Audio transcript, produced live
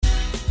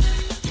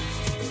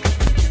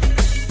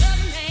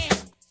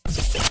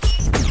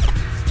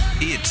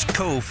It's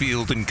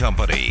Cofield and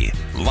Company,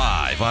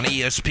 live on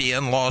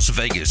ESPN Las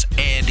Vegas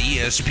and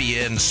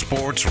ESPN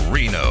Sports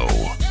Reno.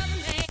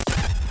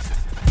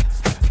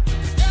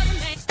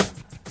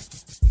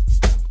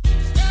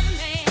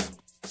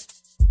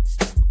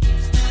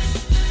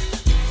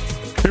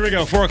 Here we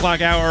go, 4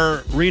 o'clock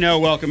hour, Reno,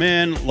 welcome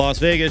in. Las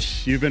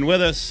Vegas, you've been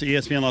with us,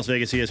 ESPN Las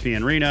Vegas,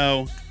 ESPN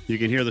Reno. You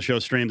can hear the show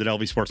streamed at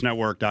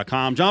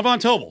lvsportsnetwork.com. John Von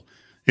Tobel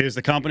is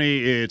the company.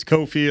 It's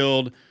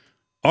Cofield.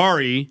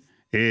 Ari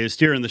is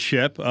steering the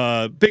ship.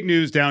 Big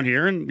news down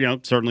here, and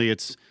certainly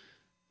it's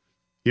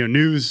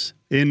news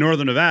in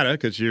Northern Nevada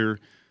because you're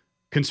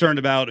concerned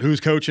about who's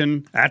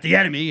coaching at the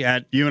enemy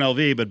at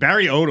UNLV. But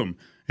Barry Odom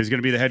is going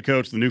to be the head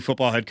coach, the new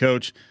football head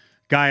coach.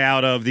 Guy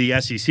out of the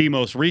SEC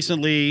most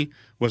recently,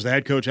 was the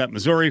head coach at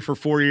Missouri for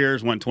 4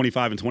 years, went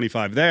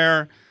 25-25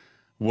 there,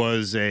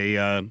 was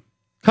a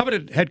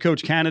coveted head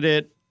coach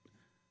candidate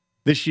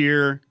this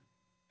year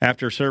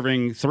after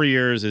serving 3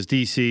 years as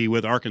DC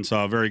with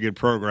Arkansas, a very good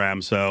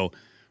program. So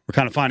we're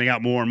kind of finding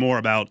out more and more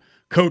about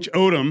Coach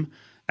Odom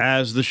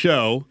as the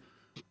show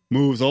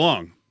moves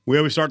along. We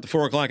always start the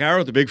 4 o'clock hour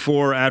with the Big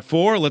Four at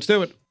 4. Let's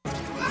do it.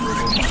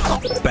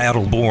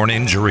 Battleborn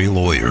Injury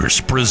Lawyers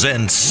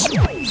presents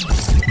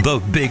the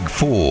Big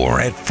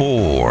Four at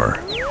 4.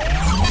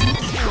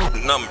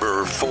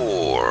 Number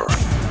 4.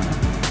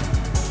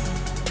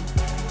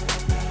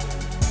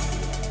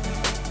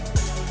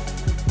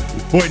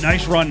 Boy,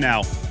 nice run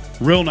now.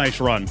 Real nice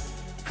run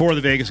for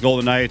the Vegas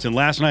Golden Knights. And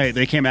last night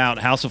they came out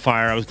house of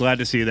fire. I was glad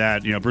to see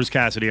that. Bruce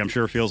Cassidy, I'm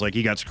sure, feels like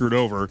he got screwed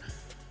over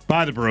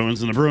by the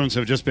Bruins. And the Bruins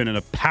have just been in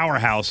a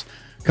powerhouse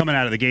coming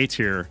out of the gates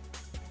here,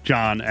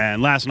 John.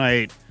 And last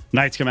night,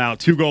 Knights come out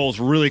 2 goals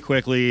really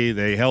quickly.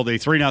 They held a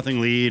 3-0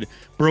 lead.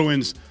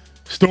 Bruins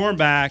storm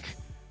back.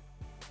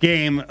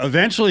 Game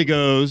eventually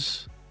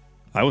goes,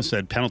 I almost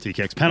said penalty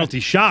kicks, penalty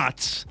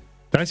shots.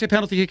 Did I say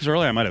penalty kicks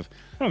earlier? I might have.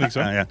 I don't think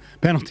so. Yeah.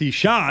 Penalty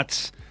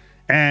shots.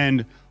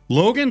 And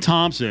Logan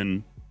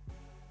Thompson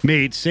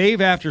made save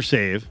after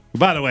save. Who,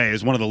 by the way,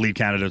 is one of the lead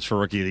candidates for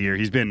Rookie of the Year.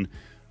 He's been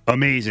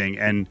amazing,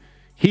 and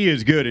he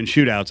is good in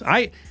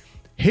shootouts.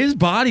 His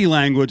body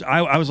language,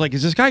 I was like,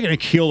 is this guy going to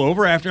keel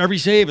over after every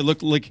save? It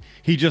looked like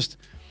he just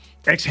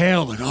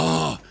exhaled, like,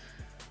 oh.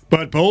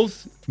 But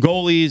both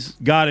goalies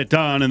got it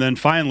done, and then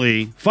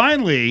finally,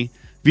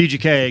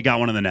 VGK got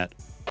one in the net.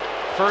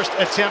 First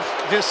attempt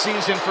this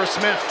season for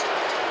Smith.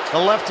 The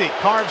lefty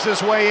carves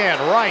his way in,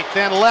 right,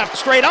 then left,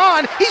 straight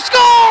on. He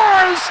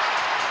scores!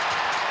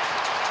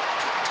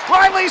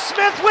 Riley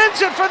Smith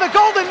wins it for the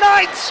Golden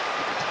Knights.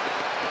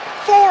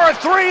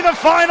 4-3 the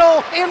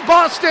final in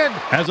Boston.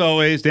 As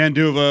always, Dan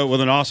Duva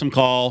with an awesome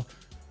call.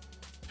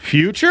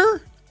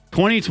 Future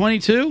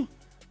 2022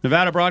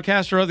 Nevada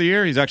Broadcaster of the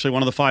Year. He's actually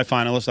one of the 5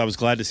 finalists. I was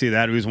glad to see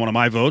that. He was one of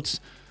my votes.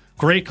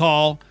 Great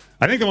call.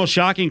 I think the most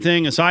shocking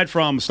thing, aside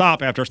from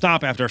stop after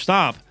stop after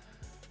stop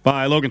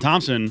by Logan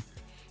Thompson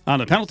on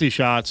the penalty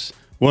shots,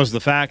 was the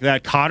fact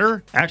that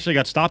Cotter actually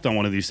got stopped on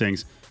one of these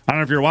things. I don't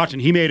know if you're watching.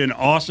 He made an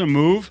awesome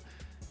move,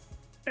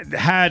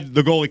 had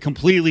the goalie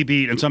completely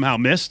beat and somehow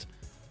missed.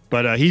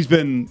 But he's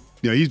been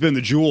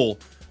the jewel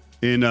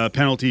in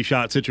penalty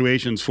shot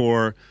situations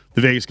for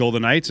the Vegas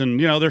Golden Knights, and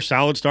their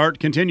solid start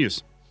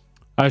continues.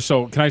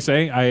 So can I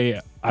say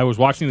I was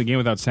watching the game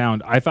without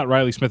sound. I thought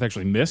Riley Smith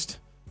actually missed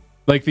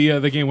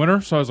the game winner.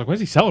 So I was like, what is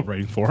he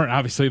celebrating for? And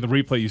obviously in the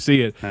replay you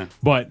see it. Huh.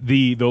 But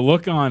the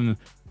look on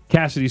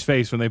Cassidy's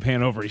face when they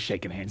pan over, he's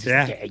shaking hands. He's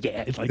like,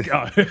 yeah. It's like,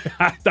 oh,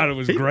 I thought it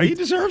was great. He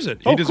deserves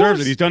it. He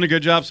deserves it. He's done a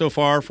good job so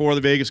far for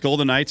the Vegas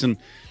Golden Knights. And,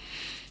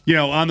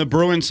 on the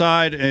Bruins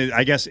side,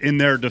 I guess in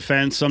their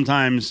defense,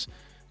 sometimes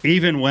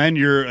even when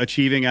you're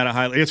achieving at a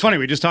high level. It's funny,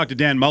 we just talked to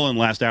Dan Mullen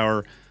last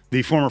hour,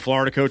 the former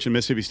Florida coach and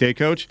Mississippi State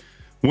coach.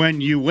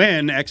 When you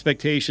win,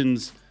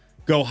 expectations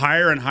go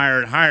higher and higher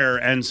and higher,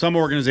 and some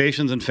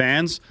organizations and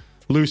fans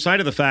lose sight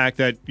of the fact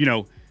that,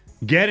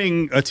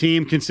 getting a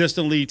team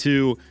consistently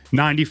to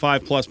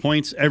 95-plus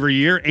points every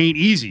year ain't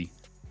easy,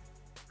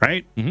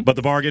 right? Mm-hmm. But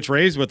the bar gets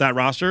raised with that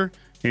roster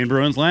in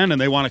Bruins land, and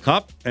they won a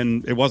cup,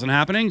 and it wasn't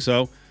happening.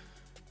 So,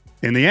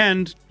 in the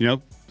end,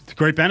 it's a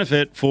great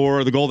benefit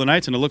for the Golden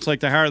Knights, and it looks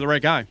like they hired the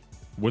right guy.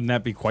 Wouldn't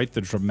that be quite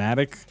the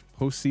dramatic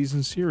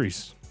postseason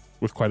series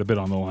with quite a bit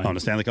on the line? On the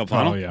Stanley Cup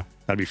final? Oh, yeah.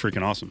 That'd be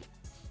freaking awesome.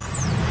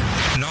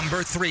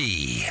 Number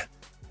 3.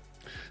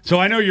 So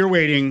I know you're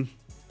waiting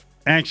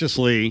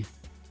anxiously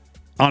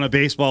on a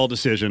baseball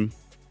decision,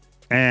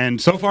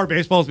 and so far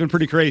baseball has been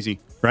pretty crazy,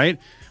 right?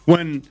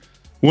 When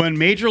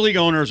major league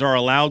owners are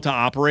allowed to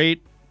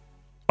operate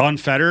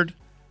unfettered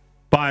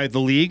by the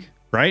league,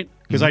 right?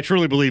 Because I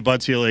truly believe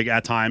Bud Selig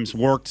at times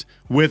worked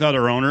with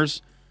other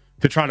owners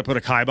to try to put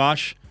a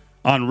kibosh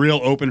on real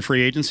open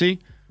free agency.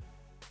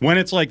 When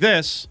it's like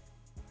this,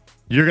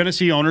 you're going to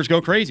see owners go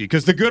crazy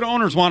because the good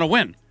owners want to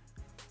win,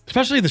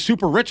 especially the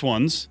super rich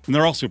ones, and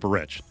they're all super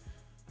rich.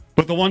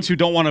 But the ones who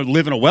don't want to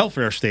live in a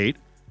welfare state,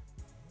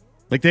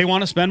 they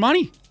want to spend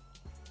money.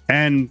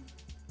 And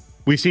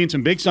we've seen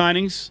some big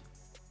signings.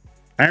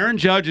 Aaron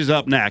Judge is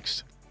up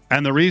next.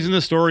 And the reason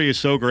the story is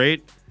so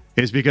great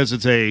is because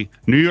it's a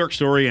New York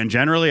story, and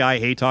generally I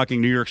hate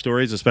talking New York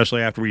stories,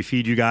 especially after we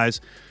feed you guys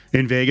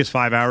in Vegas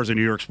 5 hours of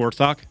New York sports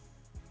talk.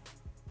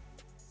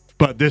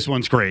 But this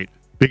one's great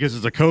because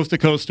it's a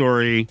coast-to-coast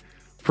story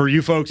for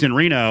you folks in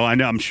Reno.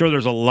 I'm sure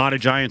there's a lot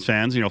of Giants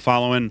fans,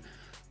 following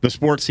the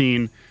sports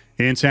scene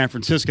in San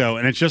Francisco,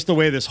 and it's just the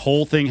way this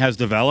whole thing has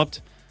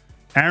developed.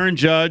 Aaron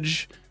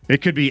Judge,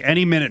 it could be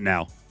any minute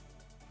now,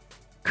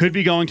 could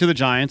be going to the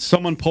Giants.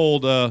 Someone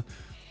pulled a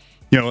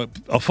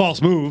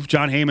false move.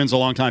 John Heyman's a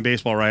longtime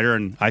baseball writer,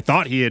 and I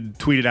thought he had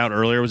tweeted out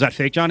earlier. Was that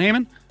fake John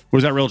Heyman? Or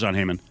was that real John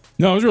Heyman?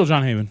 No, it was real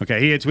John Heyman. Okay,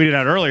 he had tweeted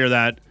out earlier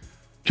that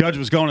Judge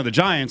was going to the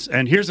Giants.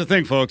 And here's the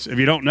thing, folks. If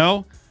you don't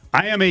know,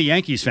 I am a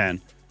Yankees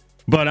fan,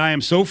 but I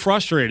am so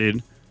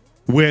frustrated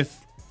with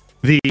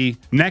the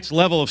next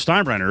level of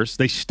Steinbrenners.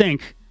 They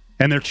stink,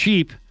 and they're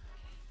cheap.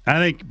 I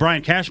think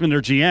Brian Cashman,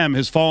 their GM,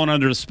 has fallen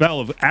under the spell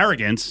of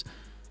arrogance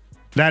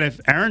that if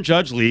Aaron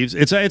Judge leaves,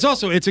 it's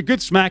a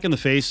good smack in the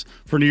face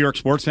for New York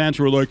sports fans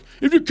who are like,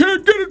 if you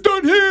can't get it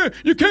done here,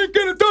 you can't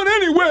get it done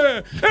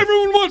anywhere.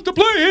 Everyone wants to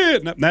play here.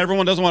 Not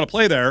everyone doesn't want to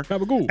play there.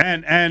 Gabagool.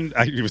 And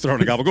he was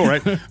throwing a gabagool,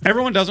 right?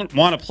 Everyone doesn't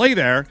want to play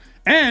there.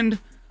 And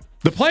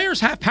the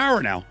players have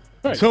power now.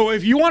 Right. So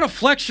if you want to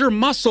flex your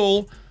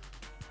muscle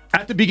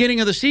at the beginning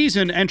of the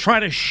season and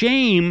try to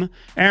shame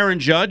Aaron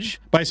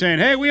Judge by saying,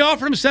 hey, we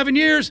offered him 7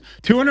 years,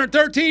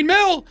 $213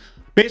 million.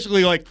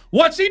 Basically like,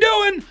 what's he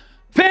doing?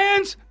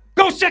 Fans,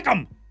 go sick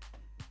him.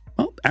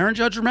 Well, Aaron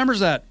Judge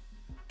remembers that.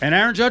 And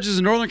Aaron Judge is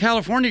a Northern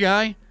California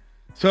guy.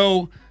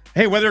 So,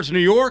 hey, whether it's New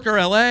York or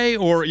L.A.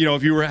 or,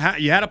 if you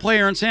had a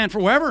player in San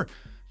Fran, wherever,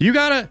 you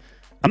got to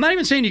 – I'm not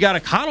even saying you got to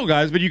coddle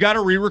guys, but you got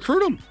to re-recruit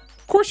them.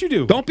 Of course you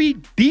do. Don't be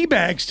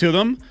D-bags to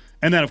them.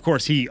 And then, of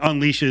course, he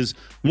unleashes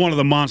one of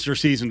the monster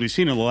seasons we've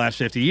seen in the last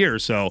 50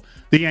 years. So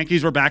the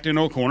Yankees were backed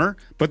into a corner,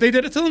 but they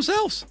did it to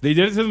themselves. They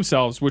did it to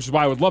themselves, which is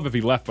why I would love if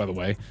he left, by the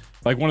way.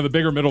 Like one of the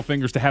bigger middle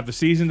fingers to have the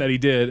season that he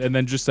did and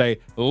then just say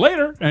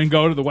later and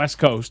go to the West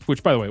Coast,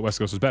 which, by the way, West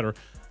Coast is better.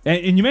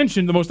 And you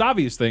mentioned the most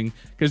obvious thing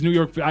because New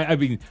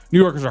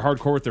Yorkers are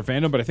hardcore with their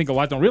fandom, but I think a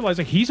lot don't realize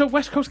he's a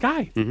West Coast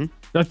guy. Mm-hmm.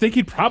 I think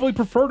he'd probably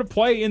prefer to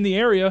play in the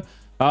area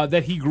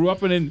that he grew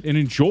up in and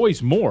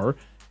enjoys more.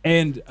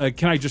 And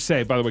can I just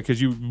say, by the way,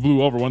 because you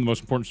blew over one of the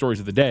most important stories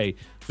of the day,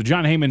 so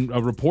John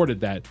Heyman reported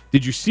that.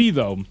 Did you see,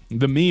 though,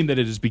 the meme that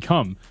it has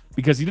become?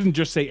 Because he didn't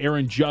just say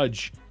Aaron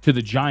Judge to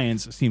the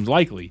Giants seems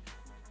likely.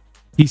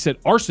 He said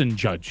Arson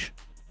Judge.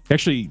 He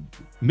actually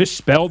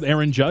misspelled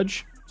Aaron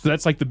Judge. So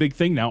that's like the big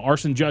thing now.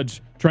 Arson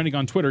Judge trending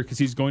on Twitter because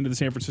he's going to the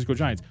San Francisco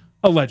Giants.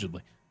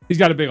 Allegedly. He's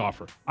got a big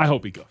offer. I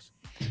hope he goes.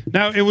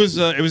 Now, it was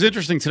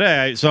interesting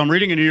today. So I'm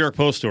reading a New York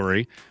Post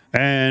story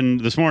and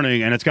this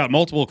morning, and it's got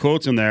multiple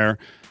quotes in there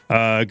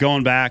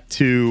going back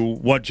to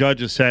what Judge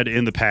has said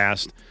in the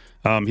past.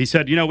 He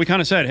said, we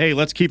kind of said, hey,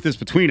 let's keep this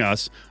between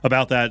us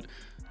about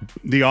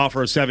the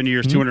offer of 7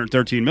 years,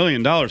 $213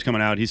 million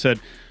coming out. He said,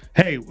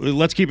 hey,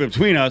 let's keep it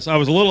between us. I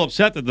was a little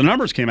upset that the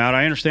numbers came out.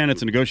 I understand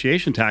it's a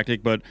negotiation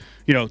tactic, but,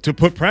 to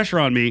put pressure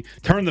on me,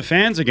 turn the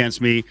fans against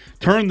me,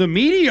 turn the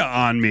media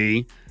on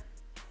me,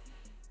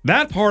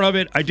 that part of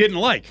it I didn't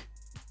like.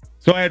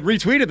 So I had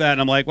retweeted that,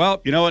 and I'm like,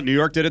 well, you know what? New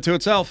York did it to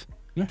itself.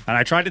 Yeah. And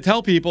I tried to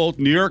tell people,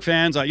 New York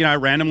fans, I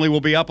randomly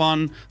will be up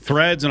on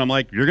threads, and I'm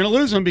like, you're going to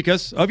lose them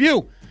because of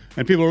you.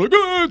 And people are like,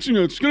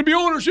 it's going to be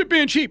ownership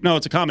being cheap. No,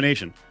 it's a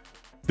combination.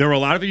 There were a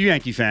lot of you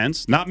Yankee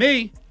fans, not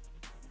me,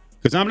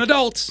 because I'm an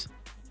adult.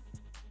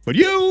 But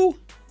you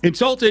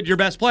insulted your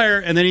best player,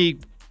 and then he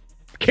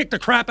kicked the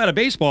crap out of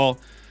baseball.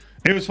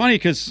 It was funny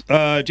because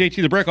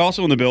JT the Brick,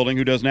 also in the building,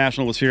 who does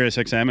national with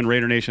SiriusXM and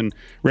Raider Nation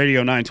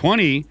Radio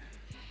 920,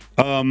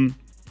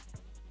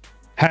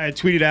 had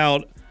tweeted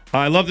out,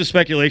 I love the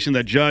speculation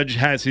that Judge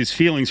has his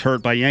feelings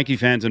hurt by Yankee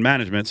fans and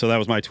management. So that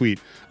was my tweet.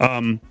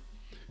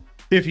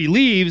 If he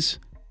leaves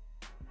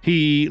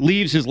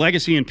his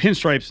legacy in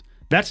pinstripes.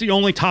 That's the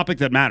only topic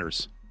that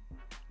matters.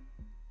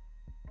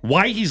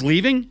 Why he's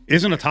leaving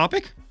isn't a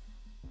topic?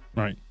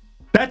 Right.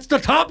 That's the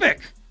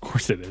topic. Of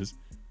course it is.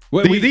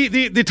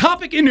 The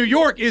topic in New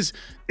York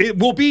it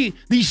will be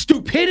the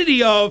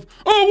stupidity of,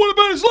 what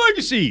about his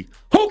legacy?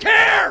 Who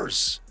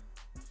cares?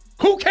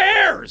 Who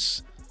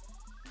cares?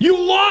 You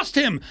lost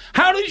him.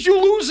 How did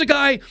you lose a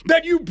guy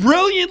that you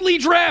brilliantly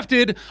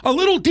drafted a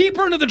little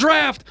deeper into the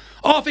draft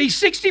off a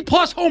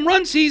 60-plus home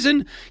run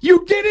season?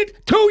 You did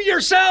it to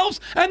yourselves,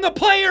 and the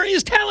player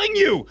is telling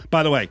you.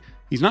 By the way,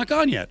 he's not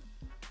gone yet.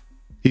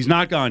 He's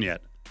not gone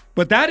yet.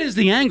 But that is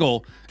the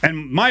angle.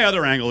 And my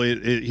other angle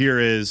here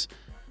is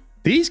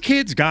these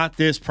kids got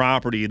this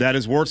property that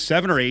is worth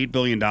 $7 or $8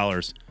 billion.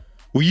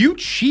 Will you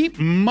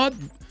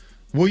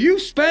will you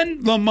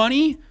spend the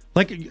money?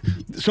 Like,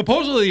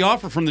 supposedly the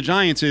offer from the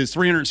Giants is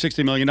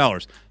 $360 million.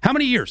 How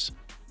many years?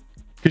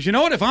 Because you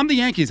know what? If I'm the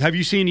Yankees, have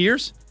you seen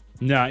years?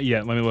 Not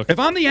yet. Let me look. If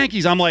I'm the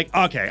Yankees, I'm like,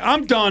 okay,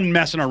 I'm done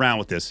messing around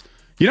with this.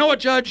 You know what,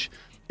 Judge?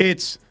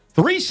 It's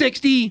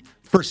 $360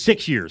 for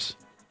 6 years.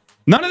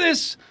 None of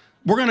this,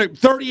 we're going to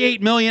 $38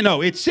 million.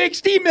 No, it's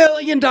 $60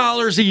 million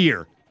a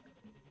year.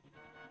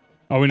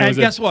 Oh, we know. And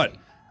guess what?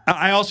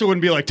 I also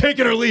wouldn't be like, take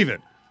it or leave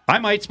it. I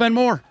might spend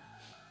more.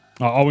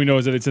 All we know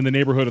is that it's in the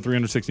neighborhood of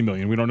 $360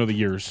 million. We don't know the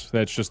years.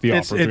 That's just the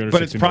offer.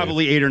 But it's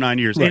probably 8 or 9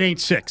 years. Right. It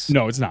ain't 6.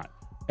 No, it's not.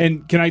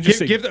 And can I just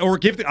say,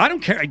 I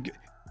don't care.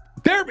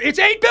 It's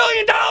 $8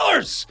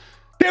 billion.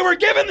 They were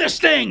given this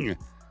thing.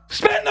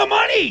 Spend the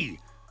money.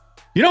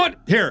 You know what?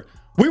 Here,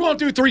 we won't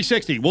do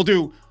 360. We'll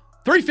do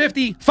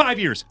 350, 5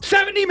 years,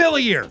 $70 million a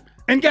year.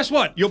 And guess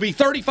what? You'll be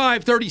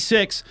 35,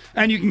 36,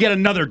 and you can get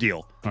another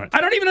deal. Right.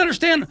 I don't even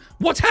understand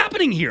what's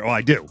happening here. Oh,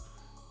 I do.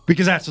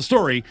 Because that's the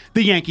story.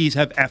 The Yankees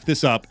have effed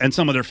this up, and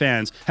some of their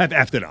fans have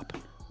effed it up.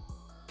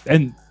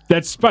 And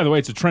that's, by the way,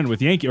 it's a trend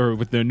with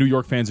with the New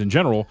York fans in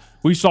general.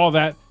 We saw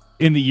that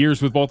in the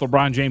years with both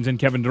LeBron James and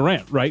Kevin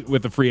Durant, right?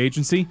 With the free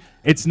agency.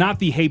 It's not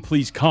the, hey,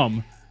 please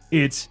come.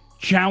 It's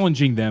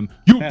challenging them.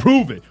 You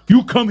prove it.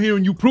 You come here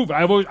and you prove it.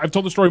 I've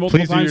told the story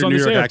multiple times on the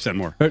this New York air. accent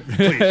more.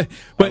 Please.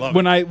 But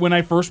when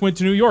I first went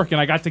to New York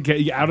and I got to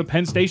get out of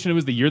Penn Station, it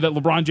was the year that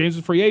LeBron James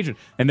was free agent,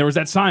 and there was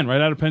that sign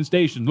right out of Penn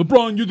Station: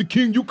 LeBron, you're the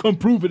king. You come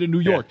prove it in New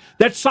York.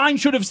 That sign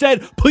should have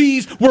said,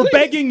 "Please, we're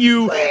begging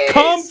you,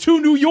 come to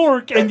New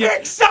York." And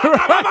I'm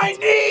on my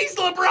knees,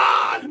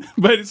 LeBron.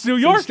 But it's New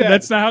York, and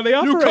that's not how they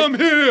operate. You come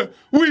here,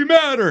 we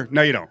matter.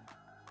 No, you don't.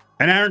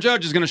 And Aaron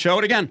Judge is going to show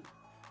it again.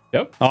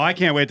 Yep. Oh, I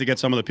can't wait to get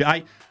some of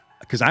the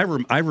because I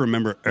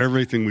remember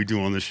everything we do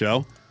on this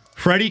show.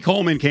 Freddie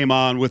Coleman came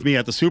on with me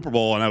at the Super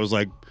Bowl, and I was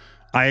like,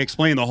 I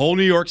explained the whole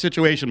New York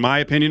situation, my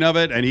opinion of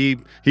it, and he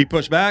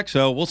pushed back.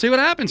 So we'll see what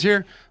happens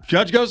here.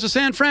 Judge goes to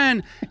San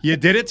Fran. You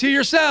did it to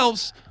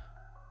yourselves.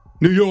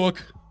 New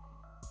York.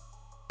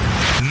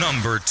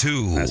 Number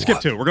 2.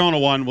 Skip 2. We're going to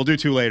 1. We'll do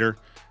 2 later.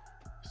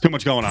 There's too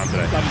much going on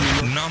today.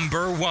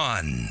 Number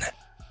 1.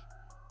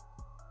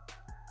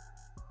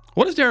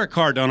 What has Derek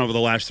Carr done over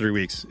the last 3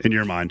 weeks, in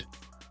your mind?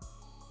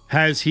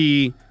 Has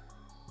he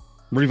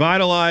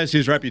revitalized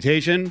his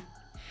reputation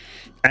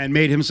and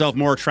made himself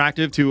more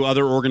attractive to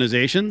other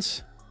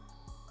organizations?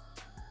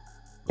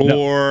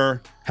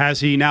 Or has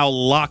he now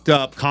locked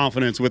up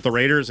confidence with the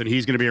Raiders and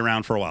he's going to be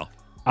around for a while?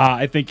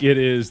 I think it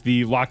is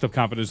the locked up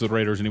confidence of the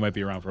Raiders, and he might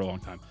be around for a long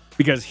time.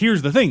 Because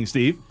here's the thing,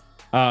 Steve.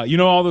 You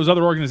know all those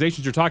other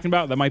organizations you're talking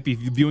about that might be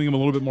viewing him a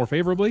little bit more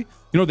favorably? You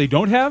know what they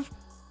don't have?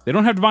 They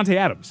don't have Devontae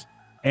Adams.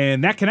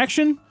 And that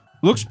connection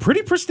looks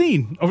pretty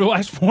pristine over the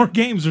last 4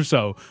 games or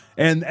so.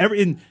 And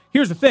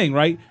here's the thing,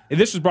 right? And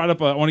this was brought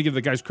up. I want to give the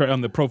guys credit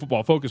on the Pro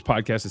Football Focus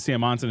podcast, Sam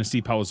Monson and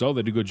Steve Palazzolo.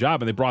 They did a good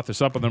job, and they brought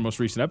this up on their most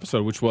recent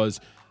episode, which was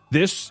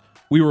this.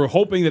 We were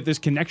hoping that this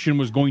connection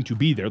was going to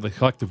be there, the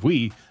collective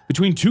we,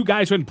 between 2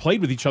 guys who hadn't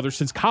played with each other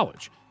since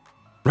college,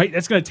 right?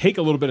 That's going to take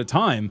a little bit of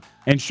time.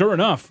 And sure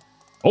enough,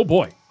 oh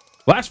boy,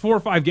 last 4 or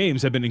 5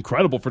 games have been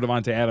incredible for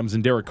Devontae Adams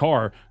and Derek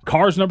Carr.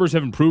 Carr's numbers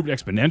have improved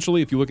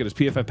exponentially if you look at his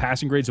PFF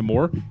passing grades and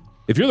more.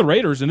 If you're the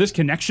Raiders and this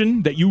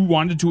connection that you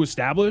wanted to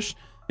establish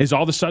is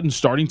all of a sudden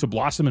starting to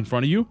blossom in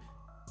front of you,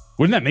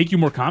 wouldn't that make you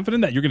more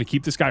confident that you're going to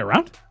keep this guy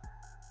around?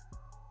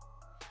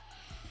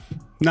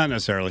 Not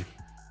necessarily.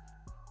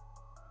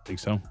 I think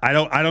so. I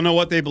don't know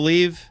what they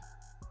believe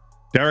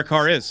Derek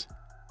Carr is.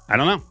 I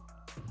don't know.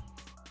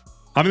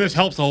 I mean, this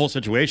helps the whole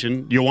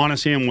situation. You want to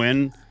see him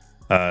win.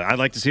 I'd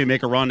like to see him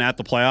make a run at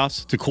the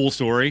playoffs. It's a cool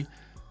story.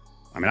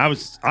 I mean, I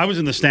was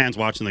in the stands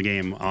watching the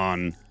game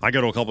I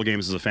go to a couple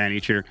games as a fan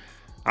each year.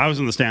 I was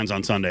in the stands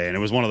on Sunday, and it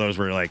was one of those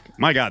where you're like,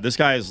 my God, this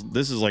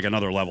is like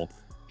another level.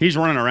 He's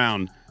running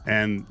around,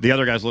 and the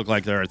other guys look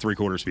like they're at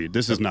 3/4 speed.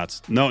 This is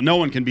nuts. No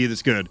one can be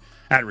this good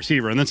at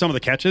receiver. And then some of the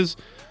catches,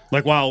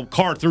 like while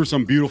Carr threw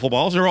some beautiful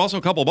balls, there were also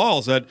a couple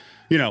balls that,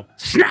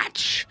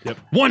 snatch,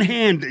 one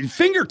hand,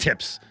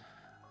 fingertips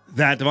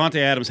that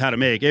Devontae Adams had to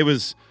make. It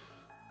was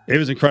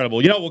incredible.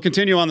 We'll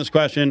continue on this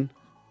question.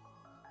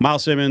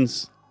 Miles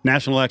Simmons,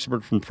 national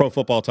expert from Pro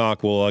Football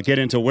Talk, will get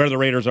into where the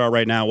Raiders are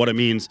right now, what it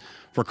means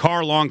for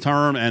Carr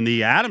long-term, and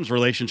the Adams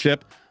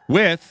relationship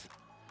with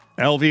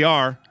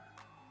LVR.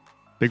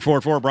 Big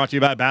 4-4 brought to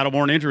you by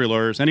Battleborn Injury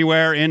Lawyers.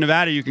 Anywhere in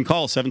Nevada, you can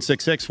call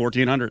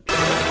 766-1400.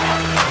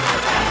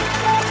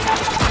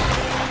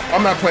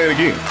 I'm not playing a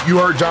game. You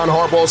heard John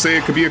Harbaugh say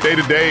it could be a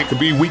day-to-day, it could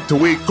be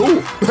week-to-week.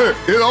 Cool.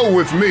 It's over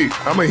with me.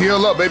 I'm going to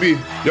heal up, baby.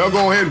 Y'all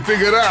go ahead and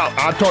figure it out.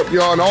 I'll talk to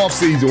y'all in the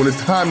off-season when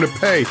it's time to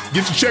pay.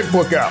 Get your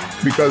checkbook out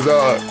because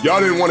y'all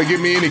didn't want to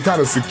give me any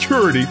kind of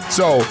security.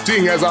 So,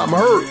 seeing as I'm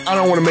hurt, I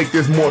don't want to make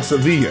this more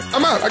severe.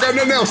 I'm out. I got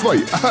nothing else for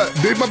you.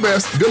 Did my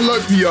best. Good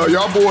luck to y'all.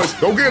 Y'all boys,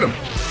 go get them.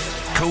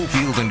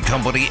 Cofield and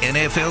Company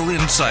NFL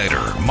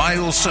insider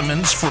Miles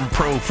Simmons from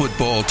Pro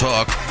Football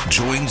Talk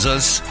joins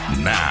us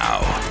now.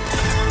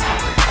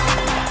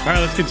 All right,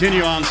 let's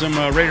continue on some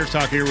Raiders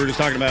talk here. We're just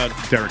talking about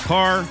Derek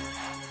Carr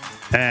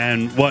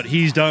and what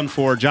he's done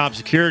for job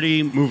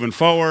security moving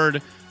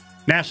forward.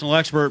 National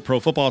expert, Pro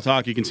Football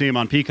Talk. You can see him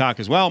on Peacock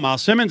as well.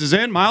 Miles Simmons is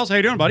in. Miles, how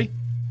you doing, buddy?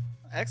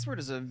 Expert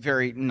is a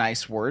very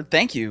nice word.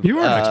 Thank you. You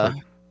are an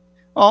expert.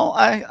 Well,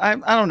 I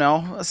don't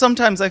know.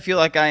 Sometimes I feel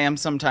like I am.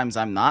 Sometimes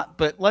I'm not.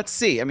 But let's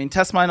see. I mean,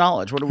 test my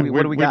knowledge. What do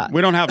we got?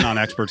 We don't have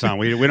non-experts on.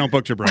 We don't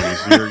book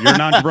jabronis. You're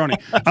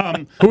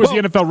non-jabroni. Who was the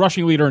NFL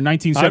rushing leader in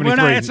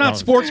 1973? It's not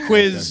sports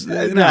quiz.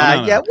 No.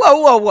 Yeah.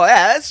 Whoa.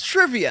 Yeah, that's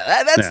trivia.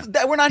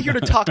 We're not here to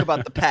talk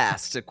about the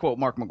past, to quote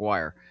Mark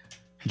McGuire.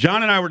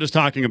 John and I were just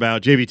talking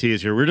about, JVT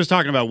is here, we were just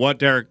talking about what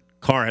Derek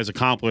Carr has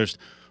accomplished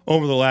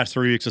over the last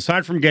 3 weeks,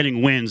 aside from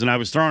getting wins. And I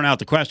was throwing out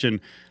the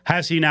question,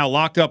 has he now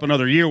locked up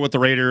another year with the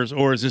Raiders,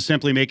 or is this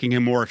simply making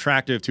him more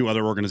attractive to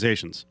other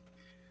organizations?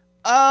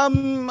 A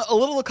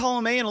little of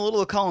column A and a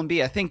little of column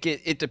B. I think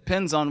it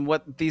depends on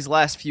what these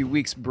last few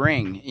weeks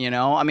bring, you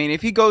know? I mean,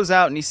 if he goes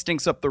out and he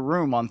stinks up the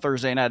room on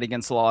Thursday night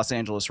against the Los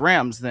Angeles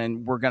Rams,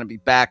 then we're going to be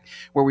back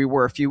where we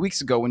were a few weeks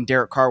ago when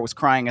Derek Carr was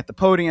crying at the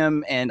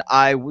podium, and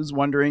I was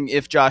wondering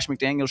if Josh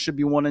McDaniels should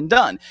be one and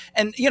done.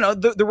 And, you know,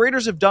 the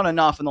Raiders have done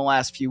enough in the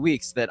last few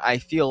weeks that I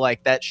feel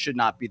like that should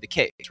not be the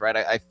case, right?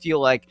 I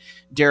feel like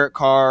Derek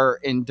Carr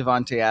and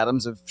Davante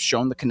Adams have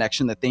shown the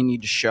connection that they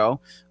need to show.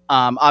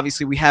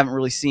 Obviously, we haven't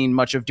really seen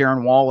much of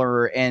Darren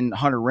Waller and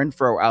Hunter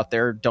Renfrow out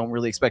there. Don't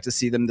really expect to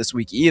see them this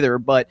week either.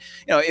 But,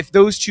 you know, if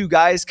those two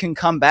guys can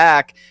come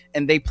back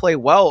and they play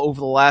well over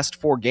the last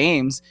 4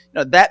 games, you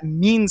know, that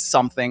means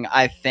something,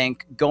 I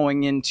think,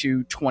 going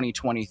into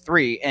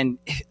 2023. And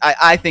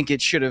I think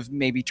it should have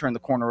maybe turned the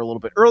corner a little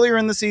bit earlier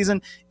in the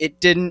season. It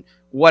didn't.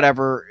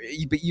 Whatever,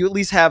 but you at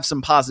least have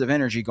some positive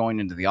energy going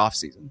into the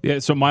offseason. Yeah,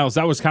 so Miles,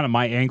 that was kind of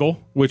my angle,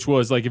 which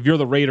was like if you're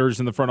the Raiders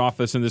in the front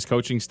office and this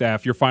coaching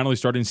staff, you're finally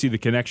starting to see the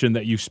connection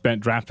that you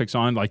spent draft picks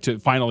on, like to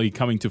finally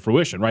coming to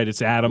fruition, right?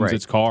 It's Adams, right.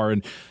 It's Carr,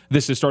 and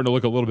this is starting to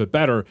look a little bit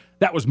better.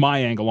 That was my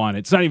angle on it.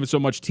 It's not even so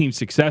much team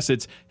success.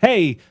 It's,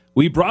 hey,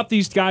 we brought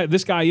this guy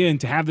in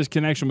to have this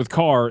connection with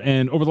Carr,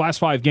 and over the last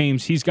 5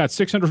 games, he's got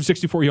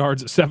 664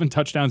 yards, 7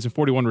 touchdowns, and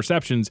 41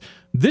 receptions.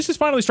 This is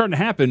finally starting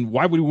to happen.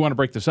 Why would we want to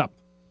break this up?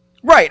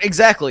 Right,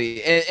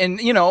 exactly.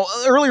 And you know,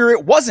 earlier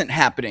it wasn't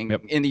happening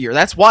in the year.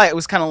 That's why it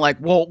was kind of like,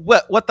 well,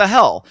 what the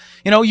hell?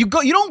 You know, you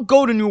don't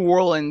go to New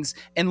Orleans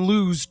and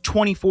lose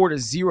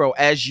 24-0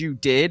 as you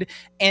did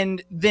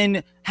and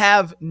then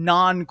have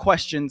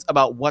non-questions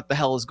about what the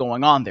hell is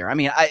going on there. I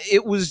mean,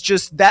 it was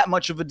just that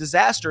much of a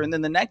disaster. And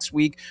then the next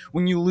week,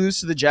 when you lose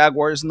to the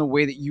Jaguars in the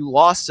way that you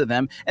lost to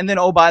them, and then,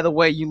 oh, by the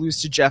way, you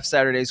lose to Jeff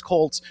Saturday's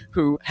Colts,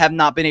 who have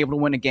not been able to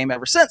win a game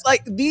ever since.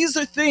 Like, these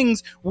are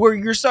things where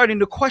you're starting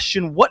to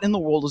question what in the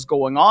world is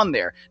going on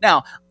there.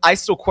 Now, I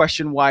still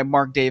question why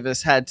Mark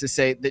Davis had to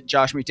say that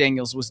Josh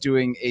McDaniels was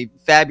doing a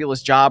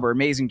fabulous job or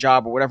amazing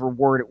job or whatever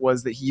word it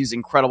was that he used,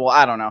 incredible.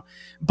 I don't know.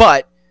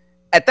 But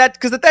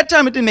because at that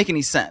time it didn't make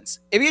any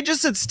sense. If he had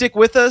just said stick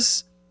with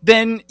us,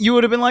 then you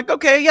would have been like,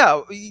 okay,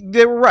 yeah,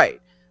 they were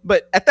right.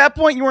 But at that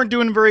point, you weren't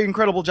doing a very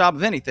incredible job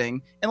of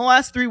anything. In the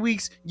last 3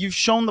 weeks, you've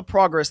shown the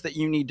progress that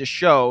you need to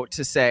show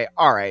to say,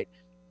 all right,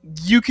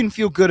 you can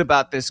feel good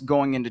about this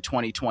going into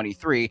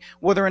 2023.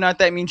 Whether or not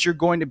that means you're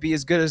going to be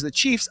as good as the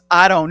Chiefs,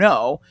 I don't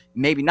know.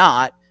 Maybe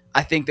not.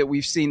 I think that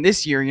we've seen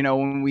this year, you know,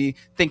 when we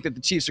think that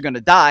the Chiefs are going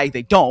to die,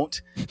 they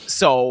don't.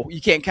 So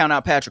you can't count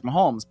out Patrick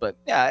Mahomes. But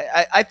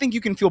yeah, I think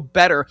you can feel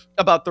better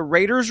about the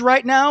Raiders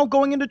right now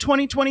going into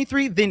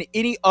 2023 than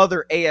any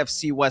other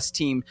AFC West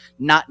team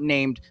not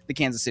named the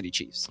Kansas City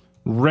Chiefs.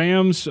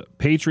 Rams,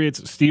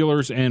 Patriots,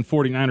 Steelers, and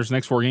 49ers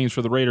next 4 games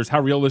for the Raiders.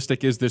 How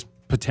realistic is this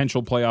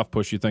potential playoff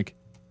push, you think?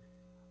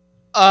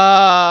 Well,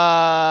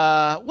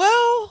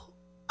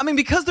 I mean,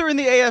 because they're in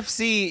the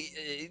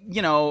AFC,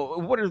 you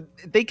know,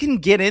 they can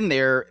get in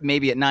there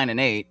maybe at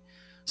 9-8.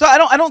 So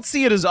I don't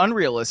see it as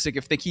unrealistic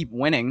if they keep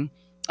winning,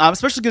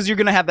 especially because you're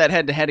going to have that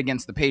head-to-head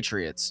against the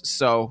Patriots.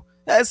 So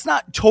it's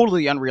not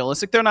totally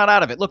unrealistic. They're not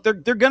out of it. Look, they're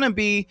going to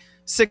be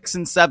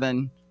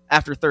 6-7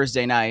 after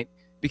Thursday night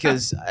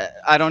because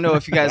I don't know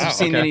if you guys have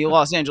seen any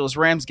Los Angeles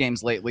Rams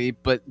games lately,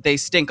 but they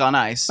stink on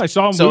ice. I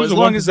saw them lose a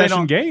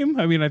one-possession game.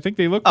 I mean, I think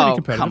they look pretty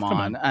competitive. Come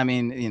on. I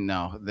mean, you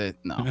know,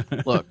 no.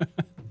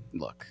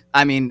 Look,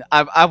 I mean,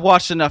 I've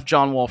watched enough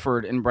John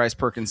Wolford and Bryce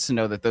Perkins to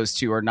know that those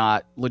two are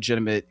not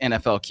legitimate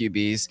NFL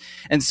QBs.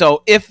 And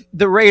so if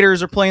the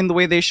Raiders are playing the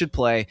way they should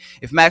play,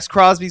 if Max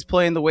Crosby's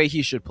playing the way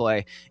he should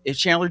play, if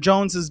Chandler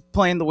Jones is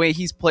playing the way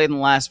he's played in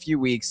the last few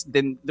weeks,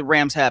 then the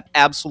Rams have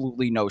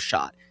absolutely no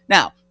shot.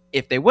 Now,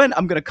 if they win,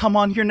 I'm going to come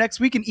on here next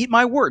week and eat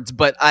my words,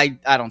 but I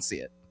don't see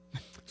it.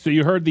 So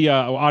you heard the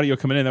audio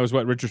coming in. That was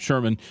what Richard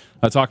Sherman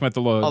talking about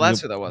the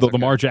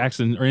Lamar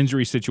Jackson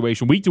injury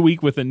situation. Week to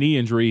week with a knee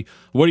injury.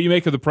 What do you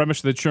make of the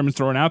premise that Sherman's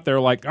throwing out there?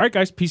 Like, all right,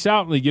 guys, peace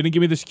out. You're going to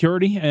give me the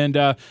security,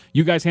 and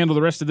you guys handle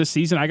the rest of this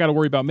season. I got to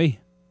worry about me.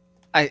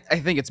 I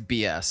think it's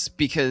BS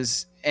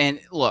because, and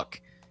look,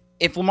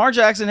 if Lamar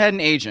Jackson had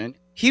an agent,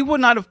 he would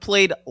not have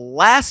played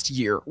last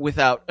year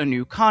without a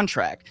new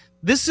contract.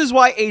 This is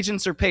why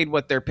agents are paid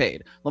what they're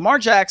paid. Lamar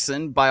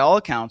Jackson, by all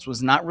accounts,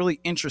 was not really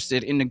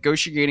interested in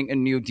negotiating a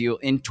new deal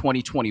in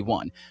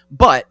 2021.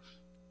 But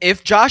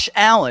if Josh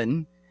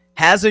Allen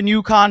has a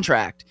new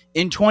contract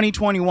in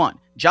 2021,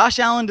 Josh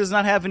Allen does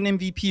not have an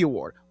MVP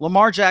award.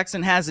 Lamar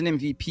Jackson has an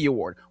MVP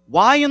award.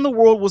 Why in the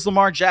world was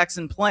Lamar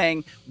Jackson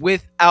playing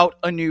without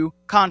a new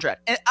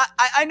contract? And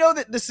I know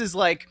that this is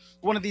like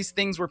one of these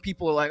things where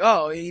people are like,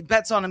 oh, he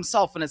bets on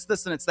himself and it's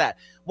this and it's that.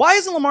 Why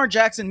isn't Lamar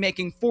Jackson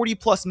making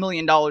 $40+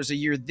 million a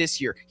year this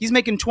year? He's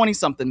making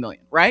 20-something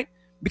million, right?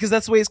 Because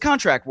that's the way his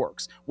contract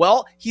works.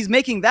 Well, he's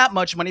making that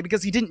much money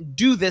because he didn't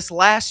do this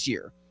last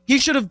year. He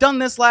should have done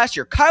this last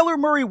year. Kyler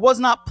Murray was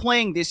not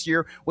playing this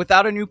year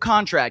without a new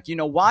contract. You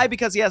know why?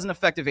 Because he has an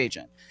effective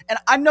agent. And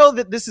I know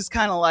that this is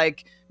kind of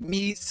like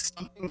me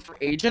stumping for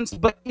agents,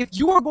 but if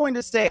you are going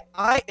to say,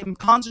 I am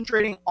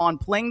concentrating on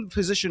playing the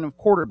position of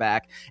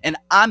quarterback and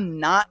I'm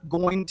not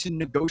going to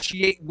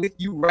negotiate with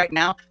you right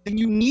now, then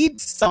you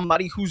need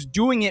somebody who's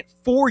doing it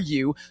for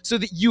you so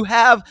that you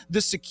have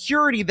the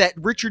security that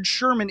Richard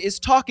Sherman is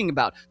talking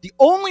about. The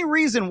only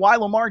reason why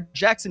Lamar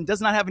Jackson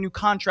does not have a new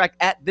contract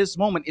at this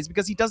moment is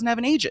because he doesn't have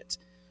an agent.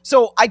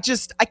 So I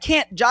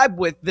can't jibe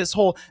with this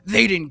whole,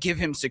 they didn't give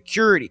him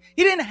security.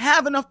 He didn't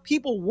have enough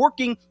people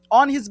working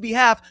on his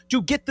behalf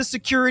to get the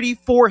security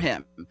for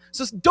him.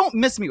 So don't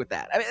miss me with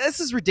that. I mean,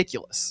 this is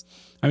ridiculous.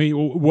 I mean,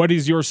 what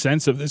is your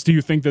sense of this? Do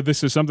you think that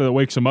this is something that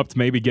wakes him up to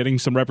maybe getting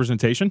some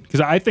representation?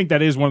 Because I think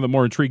that is one of the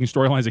more intriguing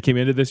storylines that came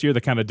into this year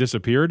that kind of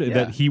disappeared,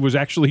 that he was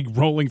actually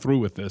rolling through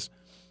with this.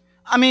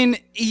 I mean,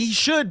 he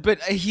should, but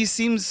he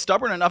seems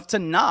stubborn enough to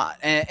not.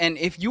 And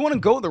if you want to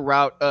go the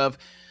route of,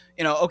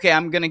 okay,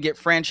 I'm going to get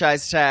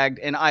franchise tagged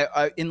and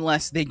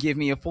unless they give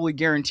me a fully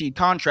guaranteed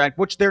contract,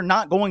 which they're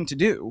not going to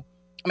do.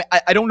 I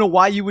mean, I don't know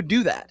why you would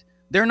do that.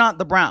 They're not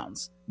the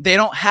Browns. They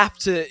don't have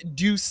to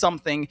do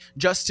something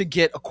just to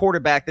get a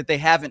quarterback that they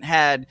haven't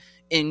had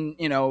in,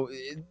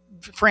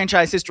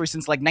 franchise history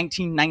since like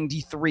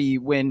 1993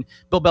 when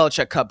Bill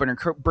Belichick cut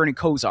Bernie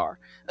Kosar.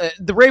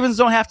 The Ravens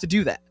don't have to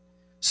do that.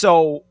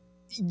 So,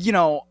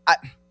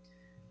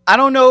 I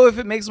don't know if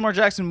it makes Lamar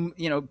Jackson,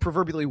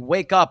 proverbially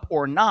wake up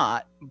or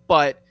not,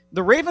 but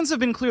the Ravens have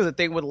been clear that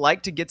they would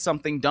like to get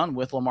something done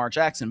with Lamar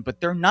Jackson,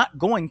 but they're not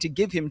going to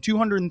give him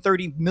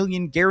 $230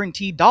 million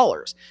guaranteed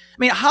dollars. I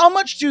mean, how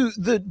much do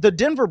the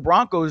Denver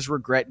Broncos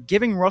regret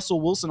giving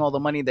Russell Wilson all the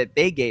money that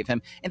they gave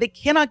him, and they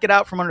cannot get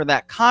out from under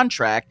that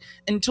contract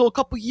until a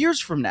couple years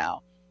from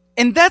now?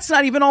 And that's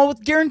not even all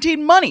with guaranteed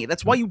money.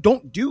 That's why you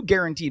don't do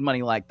guaranteed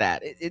money like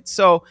that.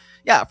 So,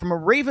 from a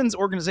Ravens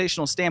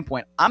organizational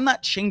standpoint, I'm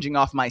not changing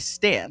off my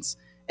stance.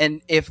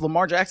 And if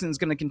Lamar Jackson is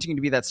going to continue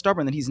to be that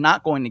stubborn, then he's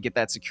not going to get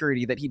that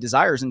security that he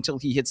desires until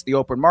he hits the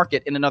open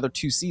market in another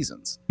 2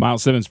 seasons.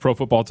 Miles Simmons, Pro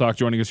Football Talk,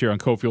 joining us here on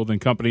Cofield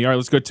and Company. All right,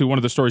 let's go to one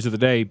of the stories of the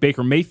day.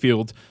 Baker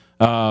Mayfield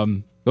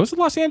goes to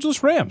the Los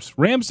Angeles Rams.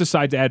 Rams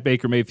decide to add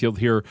Baker Mayfield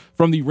here.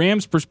 From the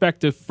Rams'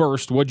 perspective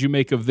first, what'd you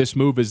make of this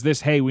move? Is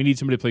this, hey, we need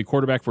somebody to play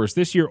quarterback for us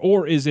this year?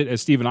 Or is it,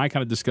 as Steve and I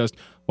kind of discussed,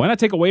 why not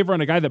take a waiver on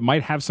a guy that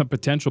might have some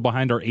potential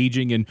behind our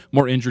aging and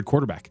more injured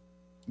quarterback?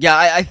 Yeah,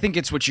 I think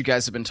it's what you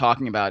guys have been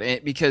talking about,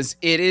 because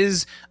it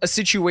is a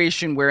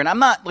situation where, and I'm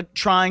not like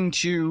trying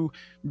to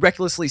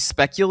recklessly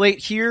speculate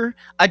here.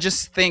 I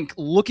just think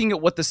looking at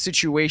what the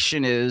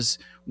situation is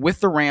with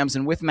the Rams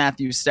and with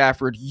Matthew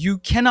Stafford, you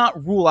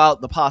cannot rule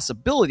out the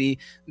possibility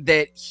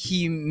that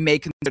he may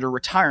consider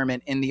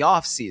retirement in the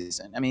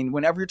offseason. I mean,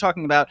 whenever you're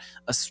talking about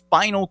a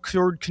spinal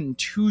cord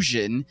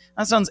contusion,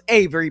 that sounds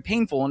very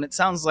painful, and it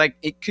sounds like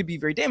it could be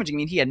very damaging. I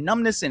mean, he had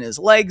numbness in his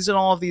legs and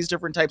all of these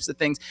different types of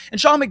things. And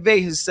Sean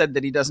McVay has said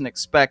that he doesn't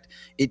expect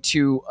it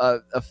to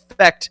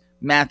affect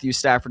Matthew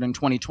Stafford in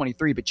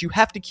 2023, but you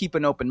have to keep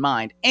an open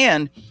mind.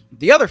 And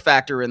the other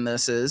factor in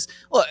this is,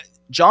 look,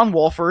 John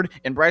Wolford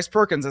and Bryce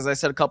Perkins, as I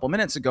said a couple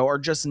minutes ago, are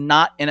just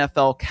not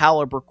NFL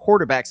caliber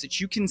quarterbacks that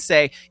you can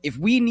say, if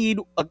we need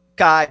a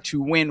guy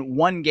to win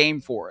 1 game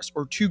for us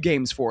or 2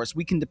 games for us,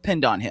 we can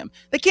depend on him.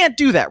 They can't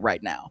do that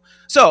right now.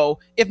 So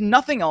if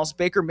nothing else,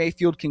 Baker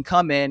Mayfield can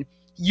come in.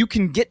 You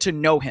can get to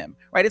know him,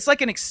 right? It's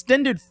like an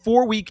extended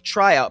 4-week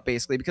tryout,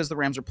 basically, because the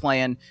Rams are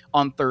playing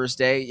on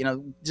Thursday.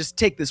 Just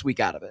take this week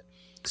out of it.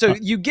 So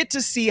you get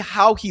to see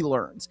how he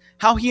learns,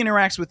 how he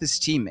interacts with his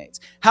teammates,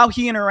 how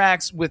he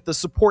interacts with the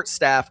support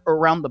staff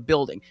around the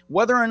building,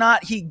 whether or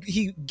not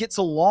he gets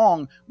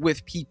along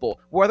with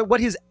people, what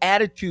his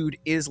attitude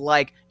is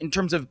like in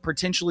terms of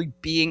potentially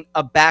being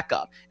a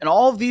backup. And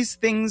all of these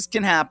things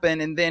can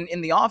happen. And then in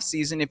the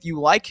offseason, if you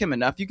like him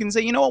enough, you can say,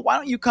 you know what, why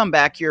don't you come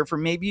back here for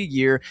maybe a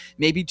year,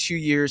 maybe 2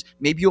 years,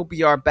 maybe you'll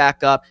be our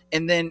backup.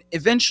 And then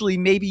eventually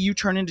maybe you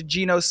turn into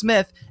Geno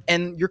Smith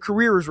and your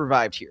career is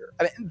revived here.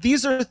 I mean,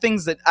 these are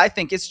things that I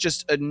think it's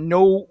just a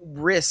no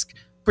risk,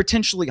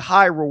 potentially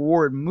high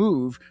reward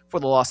move for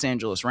the Los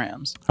Angeles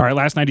Rams. All right,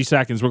 last 90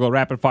 seconds. We'll go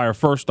rapid fire.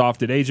 First off,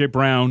 did A.J.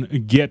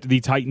 Brown get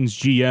the Titans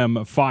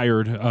GM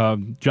fired,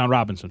 John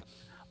Robinson?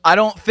 I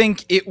don't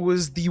think it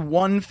was the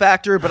one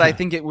factor, but I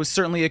think it was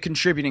certainly a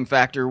contributing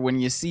factor when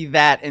you see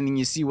that and then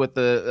you see what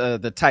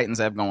the Titans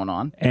have going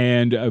on.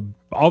 And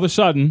all of a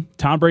sudden,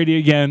 Tom Brady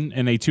again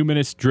in a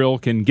 2-minute drill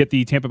can get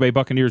the Tampa Bay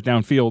Buccaneers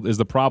downfield. Is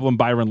the problem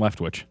Byron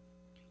Leftwich?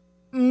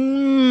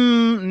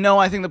 No,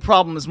 I think the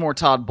problem is more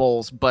Todd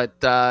Bowles, but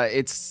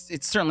it's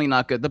certainly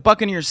not good. The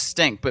Buccaneers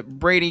stink, but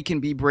Brady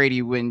can be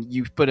Brady when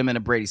you put him in a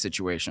Brady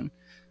situation.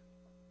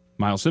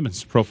 Miles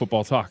Simmons, Pro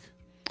Football Talk.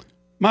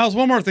 Miles,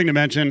 one more thing to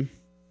mention.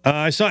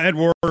 I saw Ed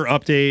Warner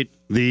update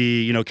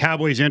the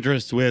Cowboys'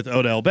 interest with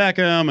Odell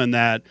Beckham and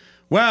that,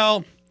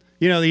 the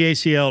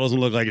ACL doesn't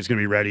look like it's going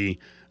to be ready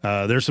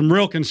There's some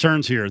real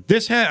concerns here.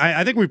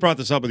 I think we brought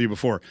this up with you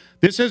before.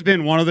 This has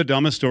been one of the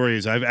dumbest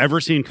stories I've ever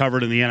seen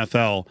covered in the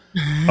NFL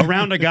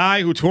around a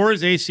guy who tore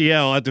his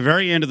ACL at the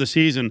very end of the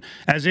season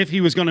as if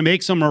he was going to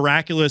make some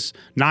miraculous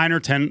 9 or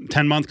 10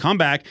 month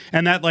comeback,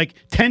 and that like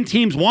 10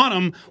 teams want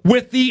him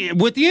with the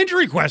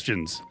injury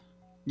questions.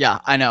 Yeah,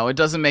 I know. It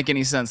doesn't make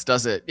any sense,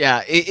 does it?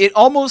 Yeah, it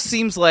almost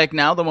seems like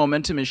now the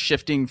momentum is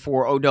shifting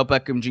for Odell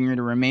Beckham Jr.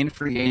 to remain a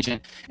free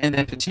agent, and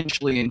then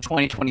potentially in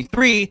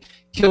 2023,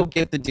 he'll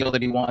get the deal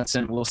that he wants,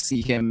 and we'll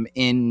see him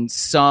in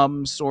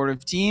some sort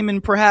of team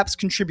and perhaps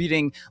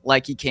contributing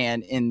like he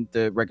can in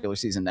the regular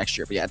season next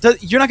year. But yeah,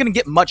 you're not going to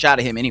get much out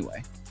of him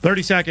anyway.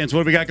 30 seconds.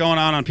 What do we got going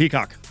on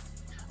Peacock?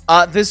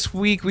 This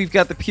week, we've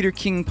got the Peter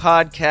King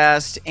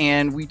podcast,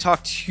 and we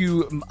talked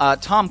to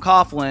Tom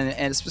Coughlin,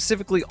 and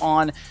specifically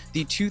on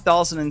the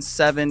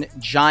 2007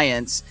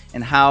 Giants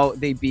and how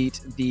they beat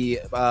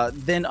the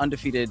then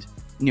undefeated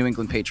New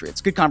England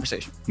Patriots. Good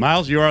conversation.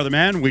 Miles, you are the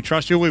man. We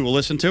trust you. We will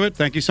listen to it.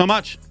 Thank you so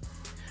much.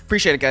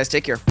 Appreciate it, guys.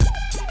 Take care.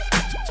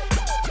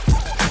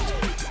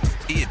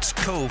 It's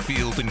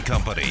Cofield and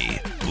Company,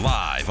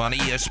 live on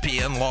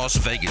ESPN Las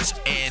Vegas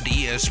and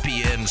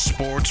ESPN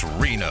Sports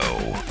Reno.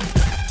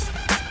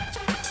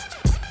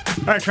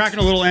 All right, tracking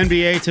a little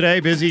NBA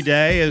today. Busy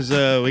day as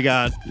we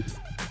got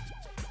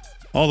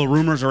all the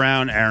rumors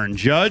around Aaron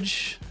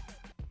Judge.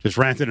 Just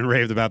ranted and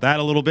raved about that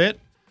a little bit.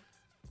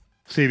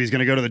 See if he's going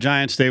to go to the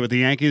Giants, stay with the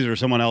Yankees, or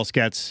someone else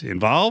gets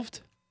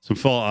involved. Some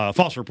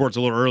false reports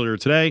a little earlier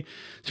today.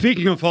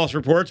 Speaking of false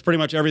reports, pretty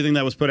much everything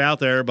that was put out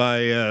there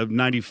by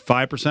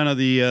 95% of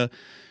the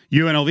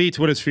UNLV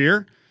Twitter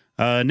sphere,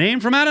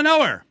 named from out of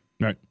nowhere.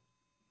 Right.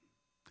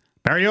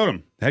 Barry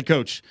Odom, head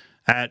coach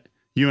at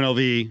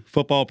UNLV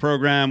football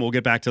program. We'll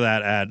get back to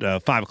that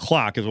at 5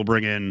 o'clock as we'll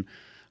bring in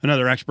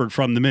another expert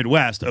from the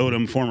Midwest.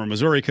 Odom, former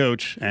Missouri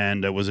coach,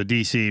 and was a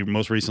DC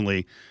most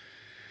recently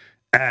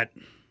at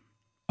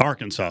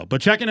Arkansas.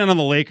 But checking in on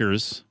the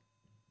Lakers,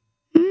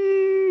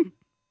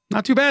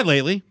 not too bad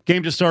lately.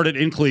 Game just started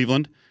in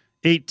Cleveland.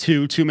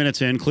 8-2, 2 minutes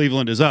in.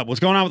 Cleveland is up. What's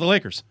going on with the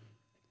Lakers?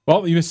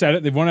 Well, you said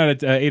it. They've won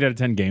 8 out of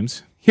 10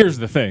 games. Here's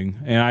the thing,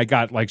 and I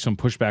got like some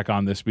pushback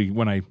on this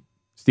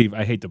Steve,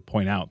 I hate to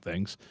point out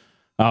things.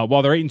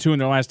 While they're 8-2 in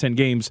their last 10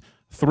 games,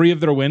 3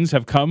 of their wins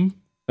have come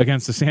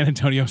against the San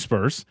Antonio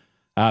Spurs.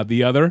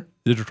 The other,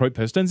 the Detroit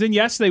Pistons. And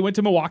yes, they went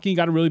to Milwaukee and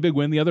got a really big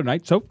win the other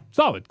night. So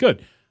solid,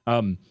 good.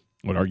 I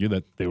would argue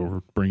that they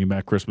were bringing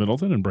back Chris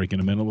Middleton and breaking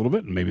him in a little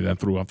bit, and maybe that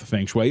threw off the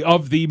feng shui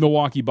of the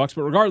Milwaukee Bucks.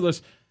 But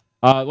regardless,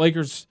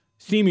 Lakers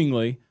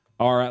seemingly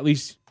are at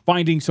least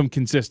finding some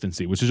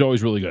consistency, which is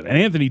always really good. And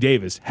Anthony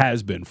Davis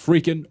has been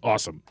freaking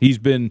awesome. He's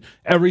been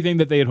everything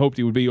that they had hoped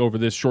he would be over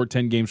this short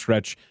 10-game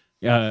stretch.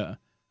 I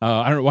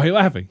don't know why you're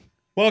laughing.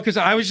 Well, because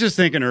I was just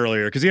thinking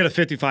earlier, because he had a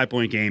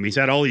 55-point game. He's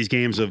had all these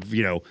games of,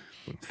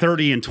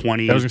 30 and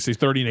 20. I was going to say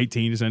 30 and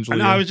 18, essentially.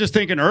 And I was just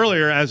thinking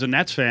earlier, as a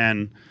Nets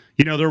fan,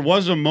 there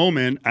was a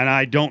moment, and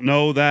I don't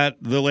know that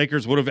the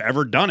Lakers would have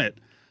ever done it,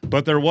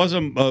 but there was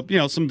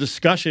some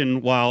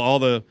discussion while all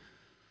the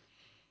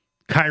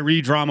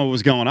Kyrie drama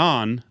was going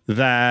on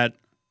that,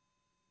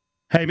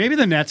 hey, maybe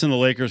the Nets and the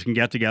Lakers can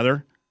get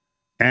together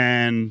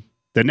and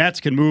the Nets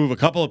can move a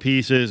couple of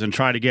pieces and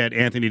try to get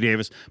Anthony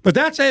Davis. But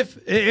that's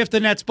if the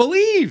Nets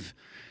believe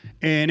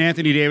in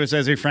Anthony Davis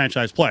as a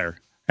franchise player.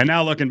 And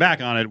now looking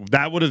back on it,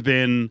 that would have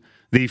been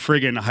the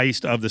friggin'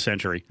 heist of the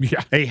century.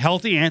 Yeah. A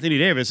healthy Anthony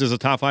Davis is a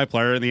top 5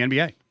 player in the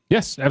NBA.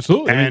 Yes,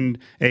 absolutely. And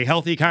a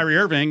healthy Kyrie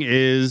Irving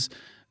is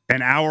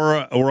an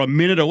hour or a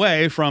minute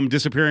away from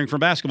disappearing from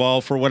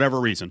basketball for whatever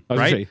reason,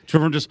 right?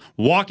 From just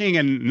walking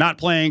and not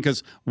playing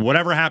because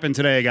whatever happened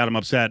today got him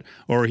upset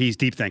or he's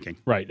deep thinking.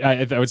 Right.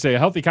 I would say a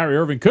healthy Kyrie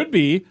Irving could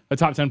be a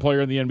top 10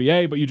 player in the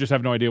NBA, but you just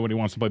have no idea when he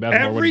wants to play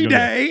basketball. Every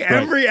day,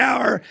 every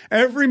hour,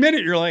 every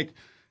minute, you're like,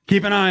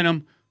 keep an eye on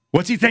him.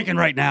 What's he thinking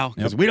right now?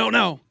 Because we don't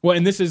know. Well,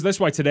 and that's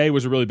why today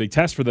was a really big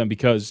test for them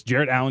because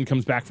Jarrett Allen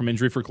comes back from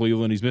injury for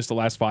Cleveland. He's missed the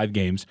last 5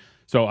 games.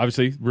 So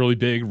obviously, really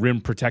big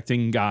rim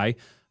protecting guy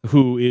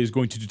who is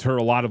going to deter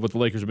a lot of what the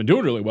Lakers have been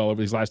doing really well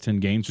over these last 10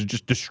 games, so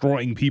just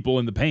destroying people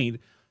in the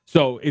paint.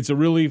 So it's a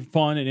really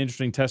fun and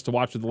interesting test to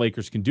watch what the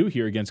Lakers can do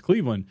here against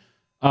Cleveland.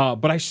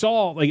 But I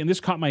saw, and this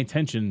caught my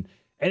attention,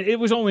 and it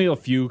was only a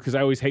few because I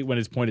always hate when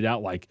it's pointed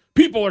out,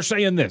 people are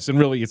saying this, and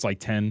really it's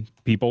 10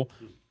 people.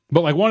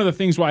 But one of the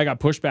things why I got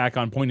pushed back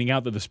on pointing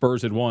out that the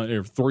Spurs had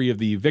won 3 of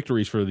the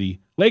victories for the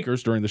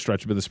Lakers during the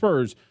stretch of the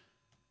Spurs,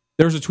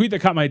 there was a tweet that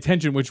caught my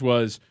attention, which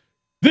was,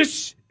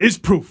 "This is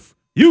proof.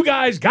 You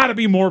guys got to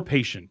be more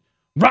patient.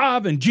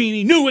 Rob and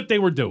Jeannie knew what they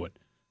were doing."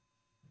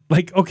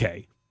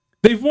 Okay,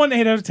 they've won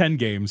 8 out of 10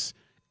 games.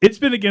 It's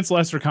been against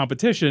lesser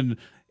competition.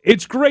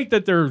 It's great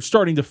that they're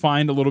starting to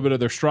find a little bit of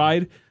their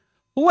stride.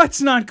 Let's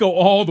not go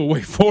all the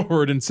way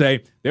forward and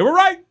say, they were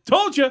right.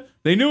 Told you.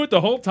 They knew it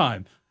the whole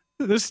time.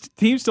 This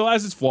team still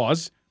has its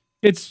flaws.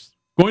 It's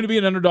going to be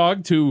an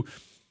underdog to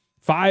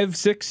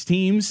 5-6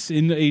 teams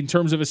in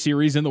terms of a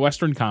series in the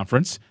Western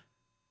Conference.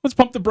 Let's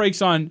pump the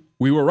brakes on,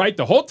 we were right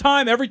the whole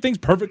time. Everything's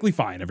perfectly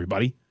fine,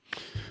 everybody.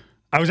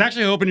 I was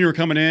actually hoping you were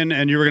coming in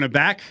and you were going to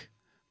back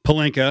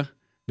Pelinka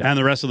and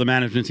the rest of the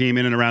management team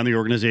in and around the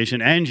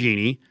organization, and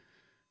Jeannie,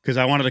 because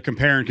I wanted to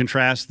compare and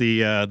contrast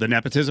the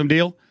nepotism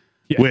deal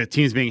with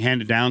teams being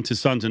handed down to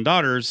sons and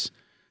daughters.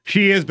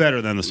 She is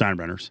better than the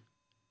Steinbrenners.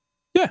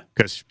 Yeah.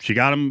 Because she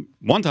got him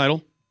one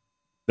title.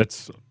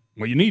 That's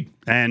what you need.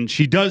 And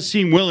she does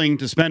seem willing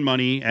to spend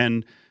money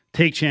and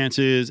take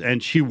chances,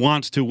 and she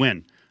wants to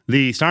win.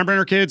 The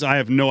Steinbrenner kids, I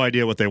have no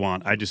idea what they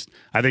want. I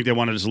think they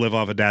want to just live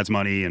off of dad's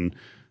money and,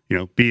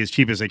 be as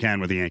cheap as they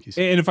can with the Yankees.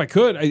 And if I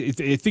could, I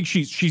think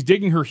she's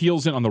digging her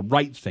heels in on the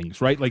right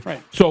things, right?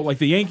 So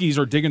the Yankees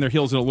are digging their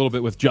heels in a little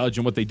bit with Judge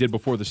and what they did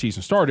before the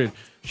season started.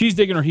 She's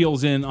digging her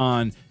heels in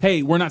on,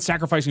 hey, we're not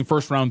sacrificing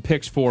first-round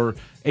picks for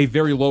a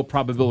very low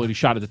probability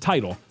shot at the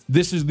title.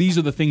 These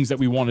are the things that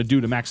we want to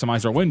do to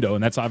maximize our window,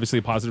 and that's obviously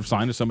a positive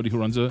sign of somebody who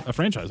runs a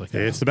franchise like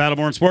that. It's the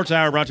Battleborn Sports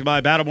Hour, brought to you by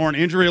Battleborn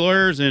Injury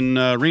Lawyers in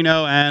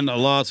Reno and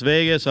Las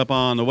Vegas, up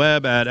on the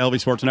web at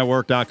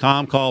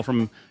lvsportsnetwork.com. Call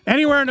from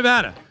anywhere in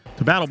Nevada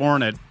to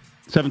Battleborn at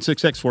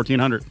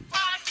 766-1400.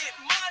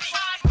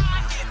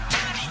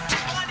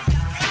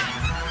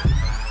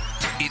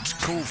 It's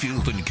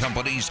Cofield and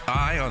Company's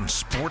Eye on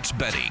Sports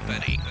Betting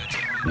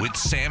with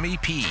Sammy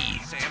P.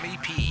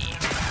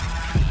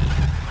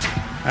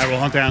 All right, we'll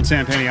hunt down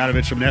Sam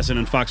Panayotovich from NESN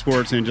and Fox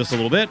Sports in just a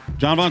little bit.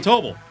 John Von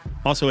Tobel,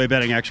 also a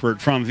betting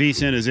expert from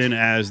VSiN, is in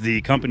as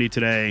the company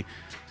today.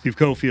 Steve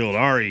Cofield,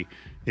 Ari,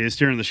 is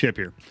steering the ship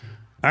here.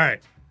 All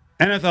right,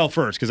 NFL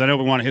first, because I know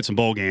we want to hit some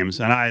bowl games,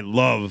 and I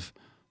love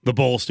the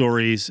bowl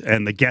stories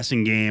and the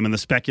guessing game and the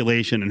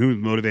speculation and who's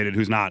motivated,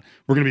 who's not.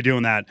 We're going to be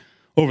doing that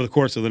over the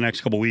course of the next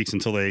couple weeks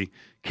until they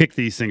kick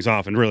these things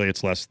off, and really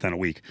it's less than a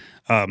week.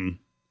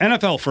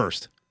 NFL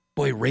first.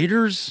 Boy,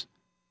 Raiders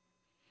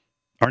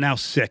are now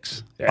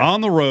 6 on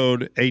the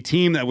road, a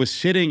team that was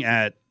sitting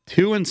at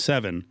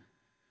 2-7,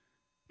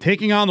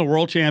 taking on the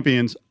world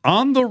champions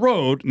on the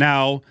road.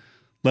 Now,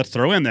 let's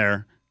throw in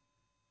there,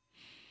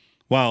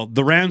 while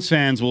the Rams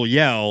fans will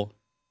yell,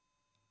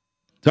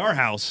 "It's our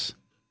house,"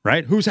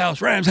 right? Whose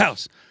house? Rams'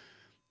 house.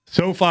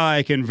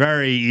 SoFi can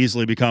very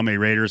easily become a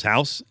Raiders'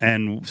 house,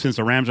 and since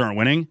the Rams aren't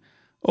winning,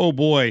 oh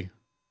boy,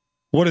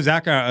 what is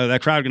that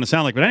crowd going to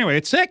sound like? But anyway,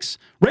 it's 6.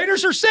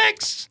 Raiders are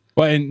 6.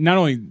 Well, and not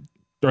only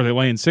are they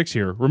laying 6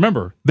 here,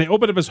 remember, they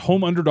opened up as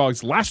home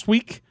underdogs last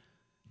week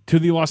to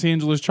the Los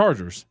Angeles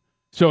Chargers.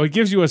 So it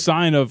gives you a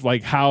sign of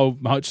how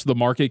much the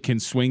market can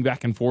swing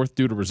back and forth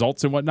due to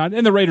results and whatnot.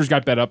 And the Raiders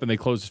got bet up and they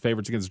closed as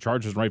favorites against the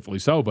Chargers, and rightfully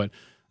so. But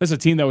that's a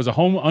team that was a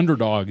home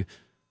underdog,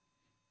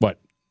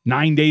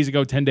 9 days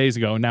ago, 10 days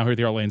ago, and now here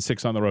they are laying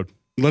 6 on the road.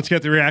 Let's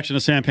get the reaction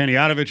of Sam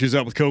Panayotovich, who's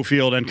up with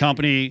Cofield and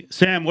Company.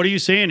 Sam, what are you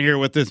seeing here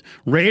with this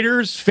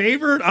Raiders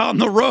favored on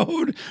the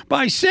road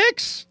by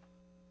 6?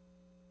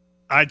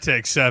 I'd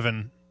take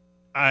 7.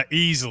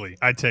 Easily,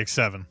 I'd take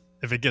 7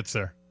 if it gets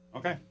there.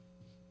 Okay.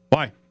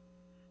 Why?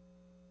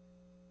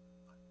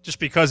 Just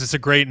because it's a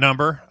great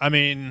number. I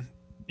mean,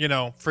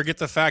 forget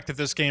the fact that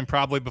this game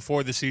probably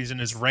before the season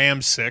is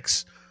Rams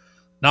 6.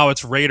 Now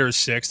it's Raiders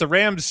 6. The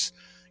Rams,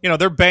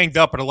 they're banged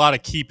up at a lot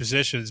of key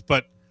positions,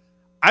 but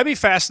I'd be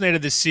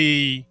fascinated to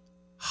see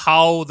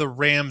how the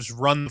Rams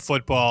run the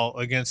football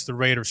against the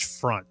Raiders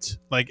front.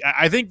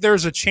 I think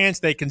there's a chance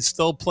they can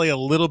still play a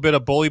little bit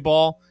of bully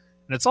ball,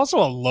 and it's also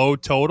a low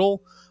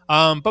total.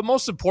 But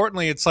most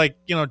importantly, it's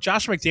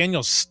Josh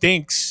McDaniels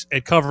stinks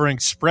at covering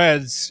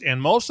spreads,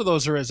 and most of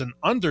those are as an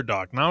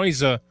underdog. Now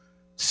he's a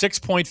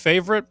 6-point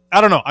favorite. I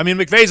don't know. I mean,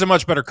 McVay's a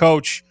much better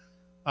coach.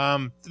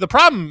 The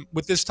problem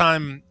with this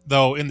time,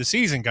 though, in the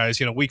season,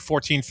 guys, week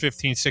 14,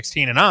 15,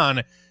 16, and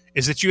on,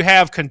 is that you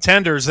have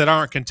contenders that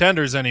aren't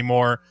contenders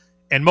anymore,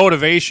 and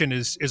motivation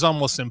is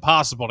almost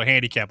impossible to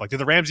handicap. Do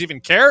the Rams even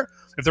care?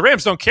 If the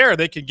Rams don't care,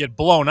 they can get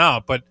blown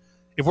out. But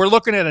if we're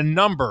looking at a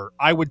number,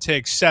 I would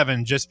take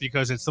 7 just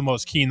because it's the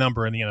most key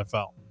number in the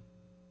NFL.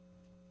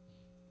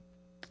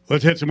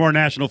 Let's hit some more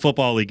National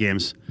Football League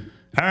games.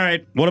 All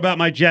right, what about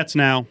my Jets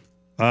now?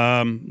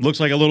 Looks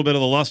like a little bit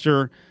of the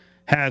luster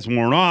has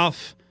worn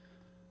off.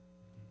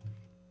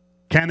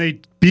 Can they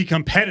be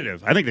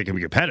competitive? I think they can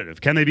be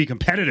competitive. Can they be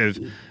competitive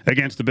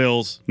against the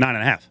Bills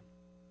 9.5?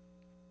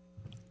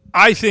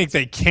 I think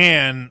they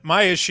can.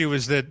 My issue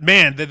is that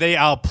they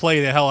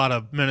outplay the hell out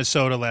of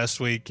Minnesota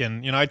last week.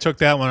 And, I took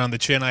that one on the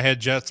chin. I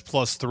had Jets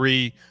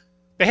 +3.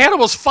 They had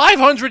almost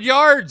 500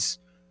 yards.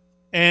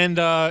 And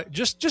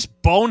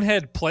just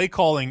bonehead play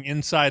calling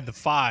inside the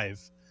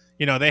 5.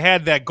 They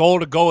had that goal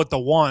to go at the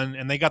 1,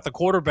 and they got the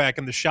quarterback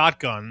in the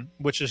shotgun,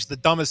 which is the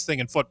dumbest thing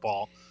in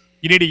football.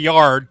 You need a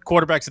yard,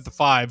 quarterback's at the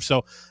 5.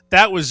 So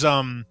that was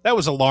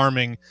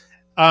alarming.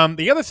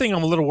 The other thing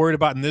I'm a little worried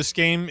about in this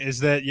game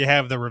is that you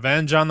have the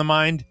revenge on the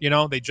mind.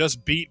 They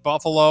just beat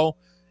Buffalo,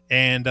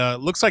 and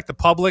looks like the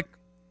public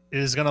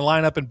is going to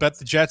line up and bet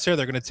the Jets here.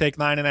 They're going to take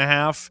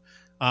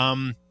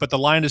 9.5, but the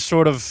line is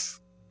sort of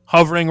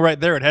hovering right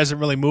there. It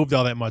hasn't really moved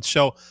all that much.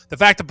 So the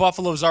fact that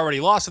Buffalo's already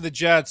lost to the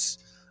Jets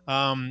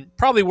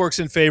probably works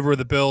in favor of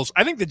the Bills.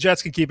 I think the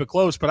Jets can keep it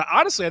close, but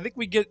honestly, I think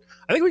we get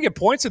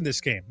points in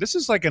this game. This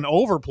is like an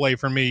overplay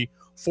for me.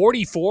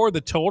 44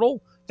 the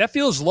total. That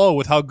feels low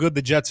with how good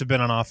the Jets have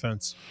been on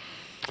offense.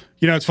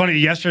 You know, it's funny.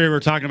 Yesterday we were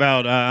talking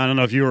about, I don't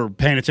know if you were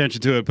paying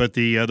attention to it, but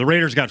the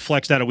Raiders got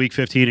flexed out of Week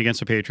 15 against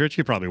the Patriots.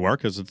 You probably were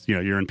because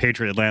you're in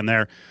Patriot land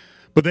there.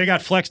 But they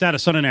got flexed out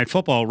of Sunday Night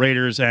Football,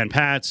 Raiders and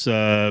Pats,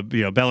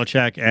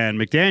 Belichick and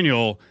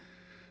McDaniel.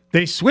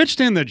 They switched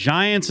in the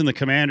Giants and the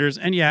Commanders,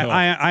 and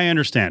I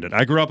understand it.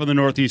 I grew up in the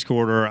Northeast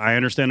Corridor. I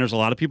understand there's a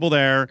lot of people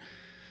there.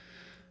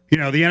 The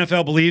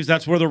NFL believes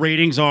that's where the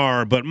ratings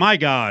are, but my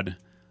God,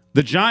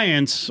 the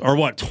Giants are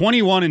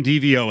 21 in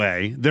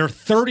DVOA. They're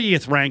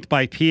 30th ranked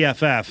by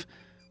PFF.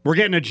 We're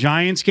getting a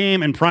Giants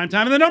game in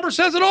primetime, and the number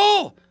says it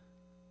all.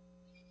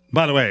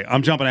 By the way,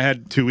 I'm jumping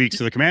ahead 2 weeks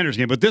to the Commanders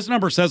game, but this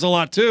number says a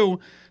lot too.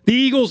 The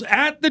Eagles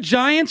at the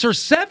Giants are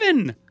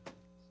 7.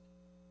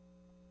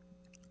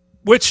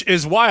 Which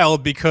is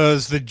wild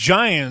because the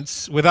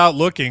Giants, without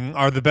looking,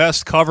 are the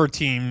best cover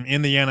team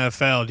in the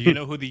NFL. Do you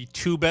know who the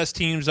 2 best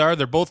teams are?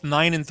 They're both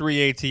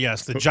 9-3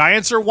 ATS. The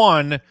Giants are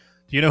 1. Do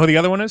you know who the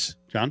other one is?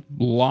 John?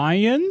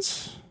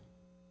 Lions?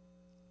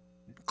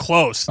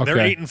 Close. Okay.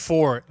 They're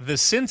 8-4. The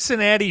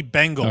Cincinnati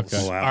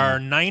Bengals are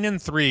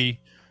 9-3.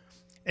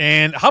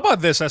 And how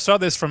about this? I saw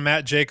this from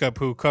Matt Jacob,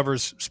 who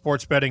covers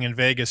sports betting in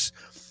Vegas.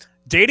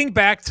 Dating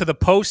back to the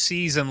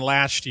postseason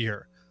last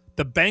year,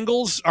 the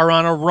Bengals are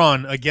on a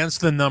run against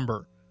the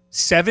number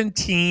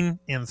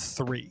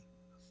 17-3.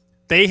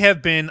 They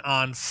have been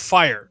on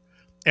fire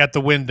at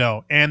the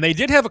window, and they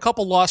did have a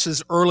couple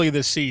losses early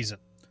this season.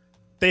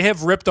 They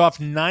have ripped off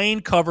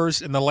 9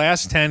 covers in the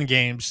last 10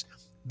 games.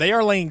 They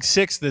are laying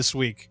 6 this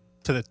week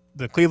to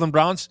the Cleveland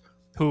Browns,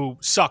 who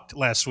sucked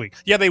last week.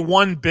 Yeah, they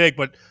won big,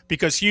 but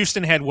because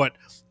Houston had,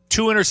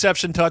 2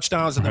 interception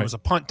touchdowns and there was a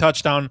punt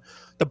touchdown.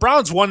 The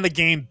Browns won the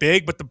game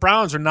big, but the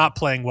Browns are not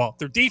playing well.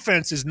 Their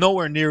defense is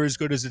nowhere near as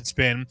good as it's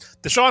been.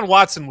 Deshaun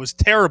Watson was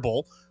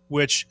terrible,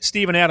 which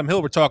Steve and Adam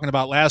Hill were talking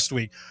about last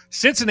week.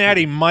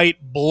 Cincinnati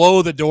might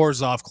blow the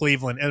doors off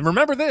Cleveland. And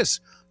remember this,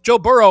 Joe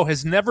Burrow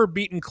has never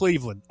beaten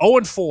Cleveland,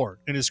 0-4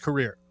 in his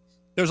career.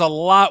 There's a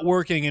lot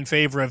working in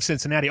favor of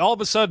Cincinnati. All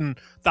of a sudden,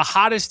 the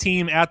hottest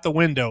team at the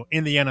window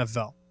in the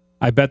NFL.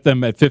 I bet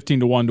them at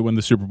 15-1 to win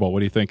the Super Bowl. What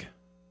do you think?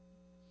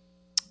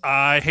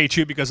 I hate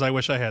you because I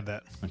wish I had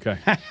that. Okay.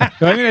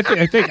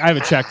 I think I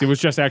haven't checked. It was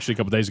just actually a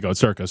couple days ago at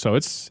Circa, so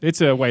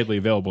it's a widely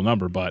available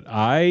number. But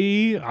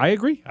I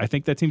agree. I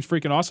think that team's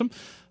freaking awesome.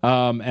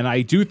 And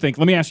I do think,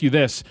 let me ask you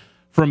this,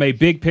 from a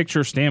big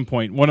picture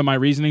standpoint, one of my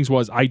reasonings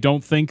was I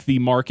don't think the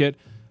market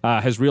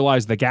has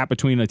realized the gap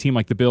between a team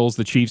like the Bills,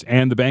 the Chiefs,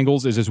 and the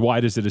Bengals is as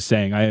wide as it is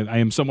saying. I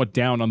am somewhat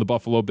down on the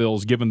Buffalo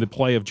Bills given the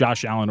play of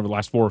Josh Allen over the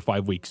last 4 or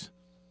 5 weeks.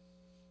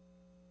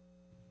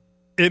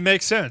 It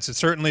makes sense. It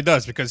certainly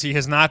does because he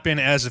has not been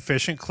as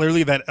efficient.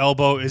 Clearly, that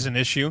elbow is an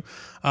issue.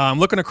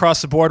 Looking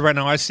across the board right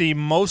now, I see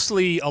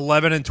mostly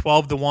 11 and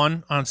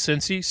 12-1 on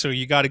Cincy, so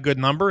you got a good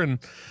number, and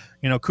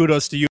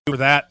kudos to you for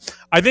that.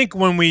 I think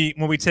when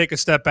we take a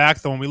step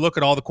back, though, when we look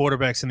at all the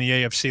quarterbacks in the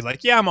AFC,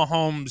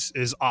 Mahomes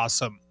is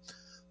awesome,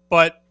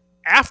 but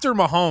after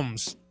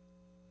Mahomes,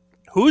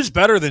 who's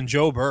better than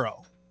Joe Burrow?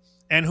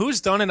 And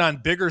who's done it on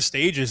bigger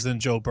stages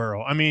than Joe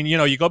Burrow? I mean,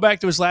 you go back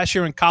to his last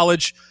year in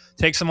college,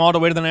 takes them all the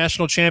way to the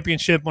national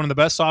championship, one of the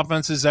best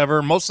offenses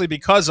ever, mostly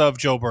because of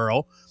Joe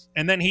Burrow.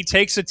 And then he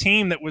takes a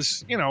team that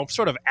was,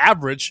 sort of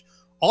average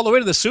all the way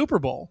to the Super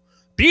Bowl,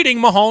 beating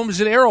Mahomes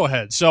at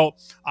Arrowhead. So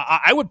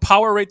I would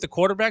power rate the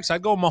quarterbacks.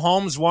 I'd go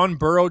Mahomes 1,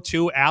 Burrow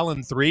 2,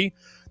 Allen 3.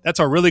 That's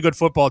a really good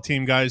football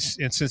team, guys,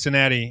 in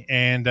Cincinnati.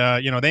 And,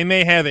 they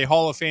may have a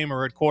Hall of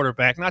Famer at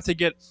quarterback, not to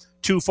get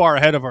too far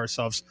ahead of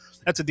ourselves.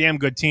 That's a damn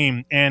good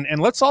team. And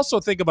let's also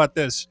think about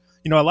this.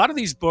 A lot of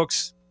these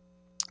books,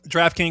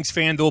 DraftKings,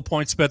 FanDuel,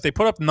 PointsBet, they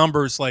put up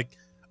numbers like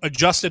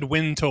adjusted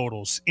win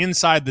totals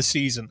inside the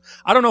season.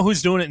 I don't know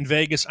who's doing it in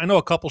Vegas. I know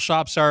a couple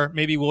shops are,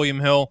 maybe William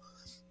Hill.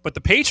 But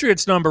the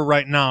Patriots number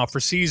right now for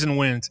season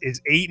wins is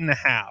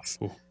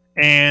 8.5. Ooh.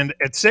 And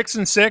at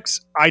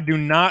 6-6, I do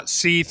not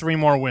see 3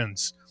 more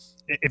wins.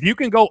 If you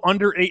can go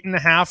under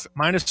 8.5,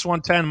 minus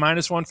 110,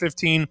 minus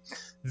 115,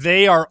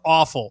 they are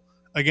awful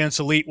against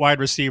elite wide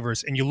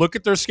receivers. And you look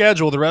at their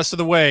schedule the rest of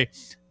the way,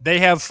 they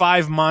have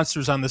 5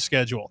 monsters on the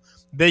schedule.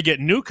 They get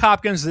Nuke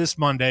Hopkins this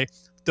Monday,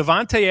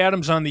 Devontae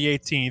Adams on the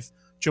 18th,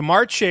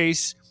 Jamar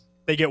Chase,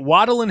 they get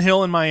Waddle and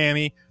Hill in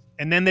Miami,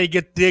 and then they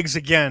get Diggs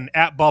again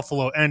at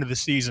Buffalo end of the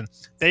season.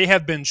 They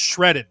have been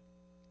shredded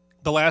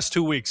the last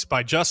 2 weeks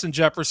by Justin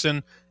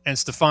Jefferson and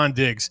Stephon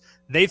Diggs.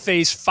 They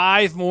face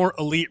 5 more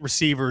elite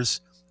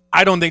receivers.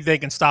 I don't think they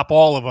can stop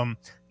all of them.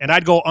 And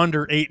I'd go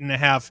under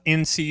 8.5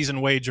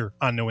 in-season wager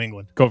on New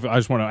England. I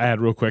just want to add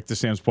real quick to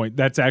Sam's point.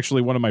 That's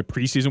actually one of my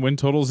preseason win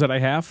totals that I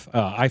have.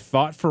 I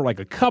thought for a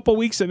couple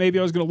weeks that maybe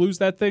I was going to lose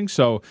that thing,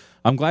 so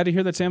I'm glad to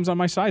hear that Sam's on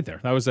my side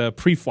there. That was a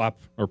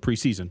pre-flop or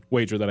preseason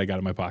wager that I got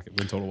in my pocket,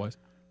 win total-wise.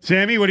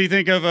 Sammy, what do you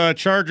think of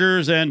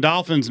Chargers and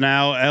Dolphins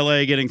now,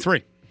 L.A. getting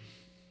 3?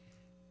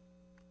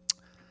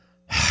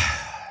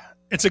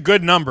 It's a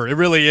good number. It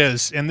really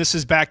is. And this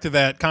is back to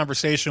that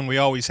conversation we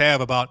always have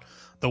about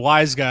the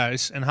wise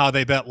guys and how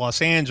they bet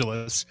Los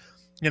Angeles.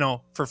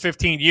 For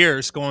 15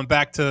 years, going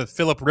back to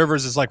Phillip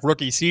Rivers'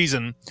 rookie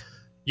season,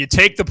 You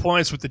take the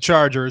points with the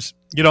Chargers.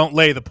 You don't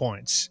lay the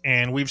points.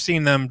 And we've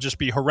seen them just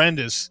be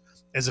horrendous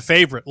as a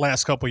favorite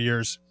last couple of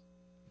years.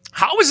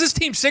 How is this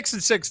team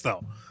 6-6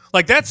 though?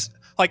 Like that's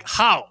like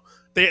how?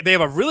 They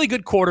have a really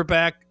good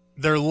quarterback.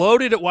 They're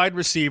loaded at wide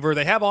receiver.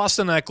 They have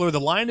Austin Eckler. The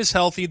line is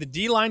healthy. The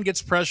D-line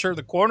gets pressure.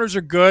 The corners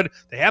are good.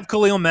 They have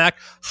Khalil Mack.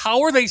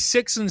 How are they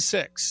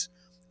 6-6?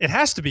 It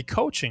has to be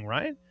coaching,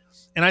 right?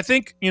 And I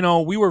think,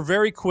 we were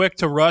very quick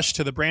to rush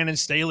to the Brandon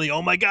Staley.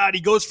 Oh, my God,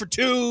 he goes for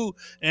 2,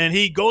 and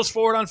he goes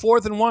for it on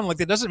 4th and 1. Like,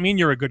 that doesn't mean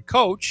you're a good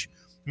coach.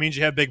 It means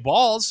you have big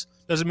balls.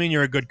 Doesn't mean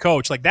you're a good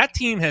coach. Like, that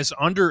team has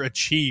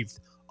underachieved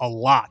a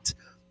lot.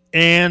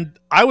 And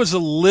I was a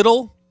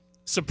little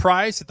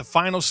surprised at the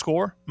final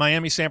score,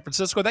 Miami-San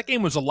Francisco. That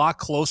game was a lot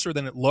closer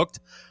than it looked.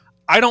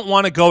 I don't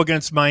want to go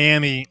against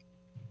Miami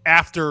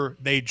after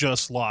they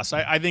just lost.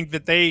 I think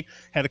that they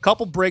had a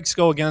couple breaks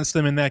go against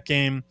them in that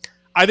game.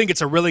 I think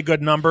it's a really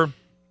good number.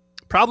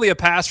 Probably a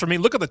pass for me.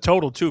 Look at the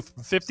total, too,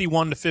 from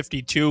 51 to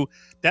 52.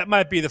 That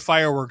might be the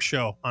fireworks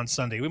show on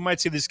Sunday. We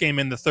might see this game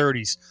in the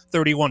 30s,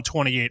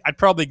 31-28. I'd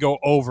probably go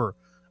over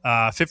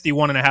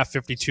 51.5,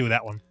 52,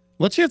 that one.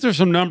 Let's see if there's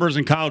some numbers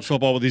in college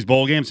football with these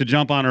bowl games to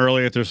jump on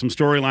early, if there's some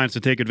storylines to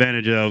take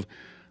advantage of.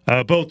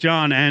 Both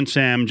John and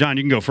Sam. John,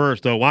 you can go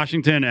first, though.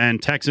 Washington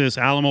and Texas,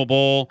 Alamo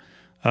Bowl.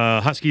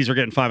 Huskies are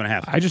getting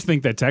 5.5. I just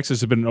think that Texas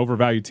has been an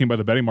overvalued team by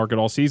the betting market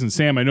all season.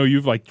 Sam, I know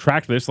you've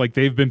tracked this.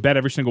 They've been bet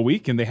every single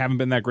week, and they haven't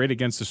been that great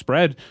against the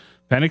spread.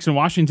 Penix and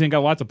Washington got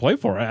a lot to play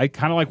for. I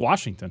kind of like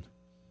Washington.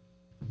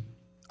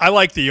 I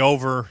like the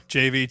over,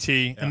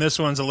 JVT, and this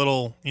one's a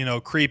little,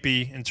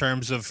 creepy in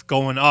terms of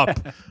going up.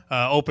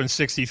 Open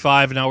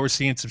 65, and now we're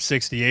seeing some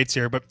 68s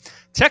here. But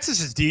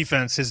Texas's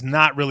defense has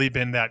not really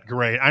been that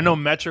great. I know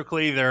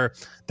metrically they're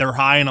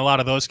high in a lot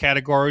of those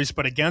categories,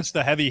 but against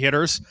the heavy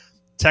hitters,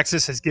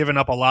 Texas has given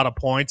up a lot of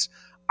points.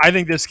 I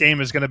think this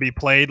game is going to be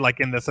played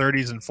in the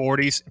 30s and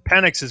 40s.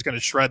 Penix is going to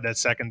shred that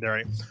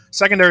secondary.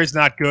 Secondary is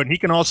not good. He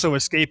can also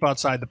escape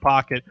outside the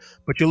pocket.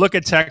 But you look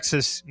at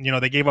Texas,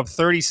 they gave up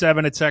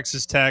 37 to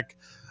Texas Tech.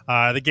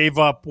 They gave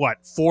up,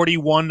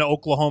 41 to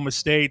Oklahoma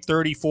State,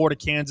 34 to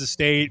Kansas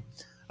State,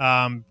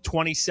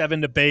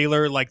 27 to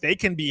Baylor. They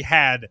can be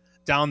had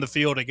down the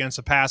field against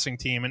a passing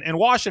team. And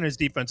Washington's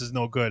defense is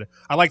no good.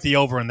 I like the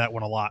over in that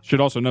one a lot. Should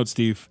also note,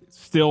 Steve,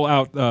 still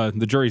out.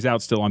 The jury's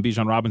out still on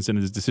Bijan Robinson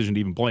and his decision to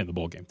even play in the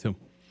bowl game, too.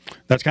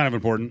 That's kind of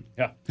important.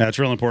 Yeah. That's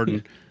real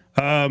important.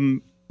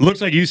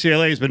 Looks like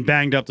UCLA has been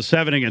banged up to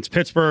 7 against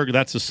Pittsburgh.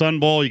 That's the Sun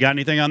Bowl. You got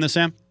anything on this,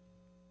 Sam?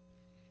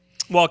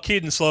 Well,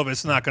 Keaton Slovis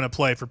is not going to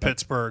play for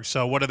Pittsburgh.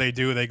 So what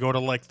do? They go to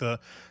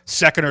the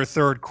second or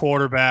third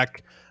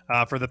quarterback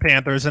for the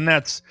Panthers, and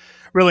that's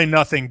really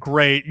nothing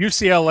great.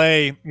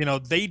 UCLA,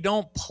 they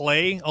don't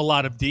play a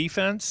lot of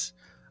defense,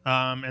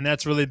 and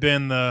that's really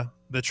been the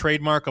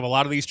trademark of a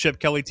lot of these Chip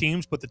Kelly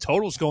teams, but the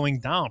total's going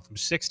down from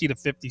 60 to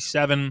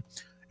 57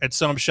 at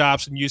some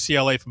shops, and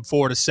UCLA from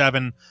 4 to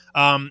 7.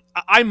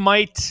 I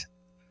might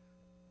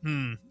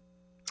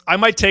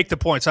take the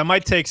points. I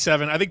might take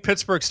 7. I think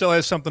Pittsburgh still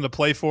has something to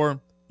play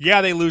for.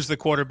 Yeah, they lose the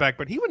quarterback,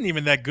 but he wasn't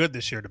even that good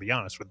this year, to be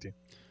honest with you.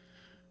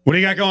 What do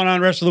you got going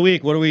on the rest of the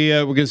week? What are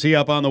we're going to see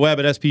up on the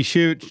web at SP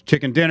Shoot,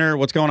 Chicken Dinner?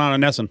 What's going on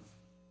Nesson?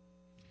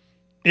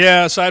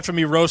 Yeah, aside from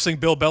me roasting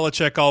Bill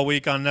Belichick all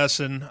week on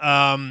Nesson,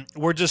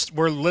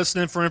 we're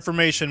listening for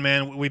information,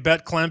 man. We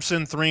bet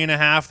Clemson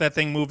 3.5. That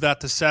thing moved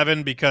out to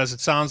 7 because it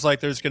sounds like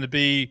there's going to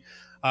be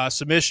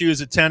some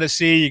issues at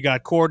Tennessee. You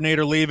got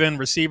coordinator leaving,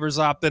 receivers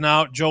opting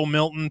out, Joe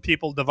Milton,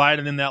 people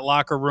divided in that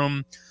locker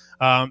room.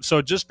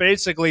 So just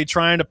basically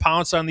trying to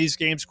pounce on these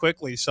games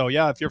quickly. So,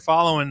 yeah, if you're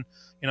following –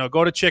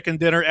 go to Chicken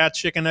Dinner at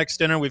Chicken X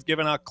Dinner. We've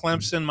given out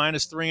Clemson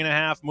minus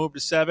 3.5, moved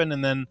to 7.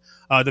 And then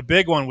the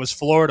big one was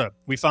Florida.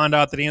 We found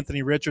out that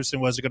Anthony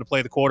Richardson wasn't going to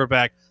play the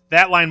quarterback.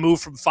 That line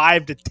moved from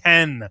 5 to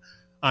 10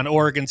 on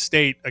Oregon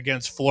State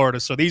against Florida.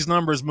 So these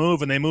numbers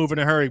move, and they move in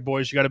a hurry,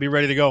 boys. You got to be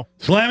ready to go.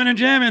 Slamming and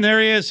jamming. There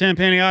he is, Sam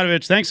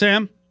Panayotovich. Thanks,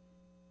 Sam.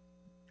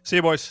 See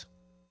you, boys.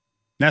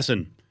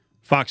 Nesson,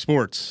 Fox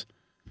Sports.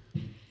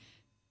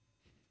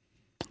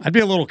 I'd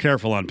be a little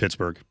careful on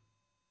Pittsburgh.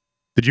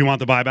 Did you want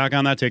the buyback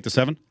on that? Take the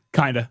 7?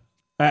 Kind of.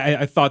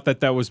 I thought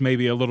that was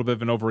maybe a little bit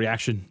of an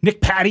overreaction.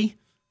 Nick Patty,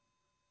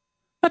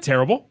 not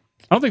terrible.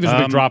 I don't think there's a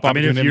big drop off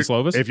between him and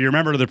Slovis. If you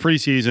remember the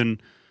preseason,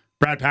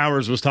 Brad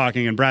Powers was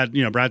talking, and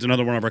Brad's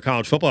another one of our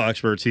college football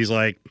experts. He's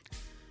like,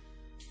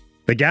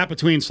 the gap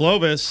between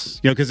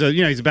Slovis, because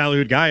he's a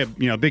Ballyhoo guy,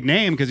 big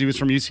name because he was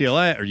from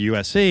UCLA or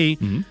USC.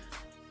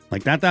 Mm-hmm.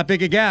 Not that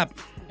big a gap.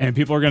 And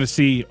people are going to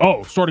see,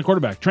 starting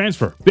quarterback,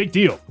 transfer, big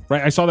deal,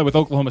 right? I saw that with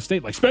Oklahoma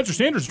State. Spencer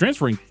Sanders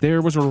transferring.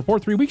 There was a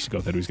report 3 weeks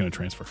ago that he was going to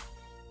transfer.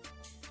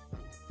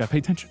 Got to pay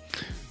attention.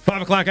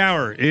 5 o'clock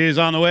hour is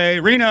on the way.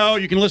 Reno,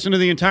 you can listen to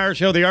the entire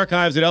show, the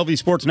archives at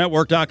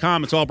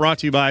lvsportsnetwork.com. It's all brought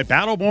to you by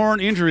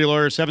Battleborn Injury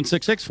Lawyers,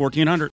 766-1400.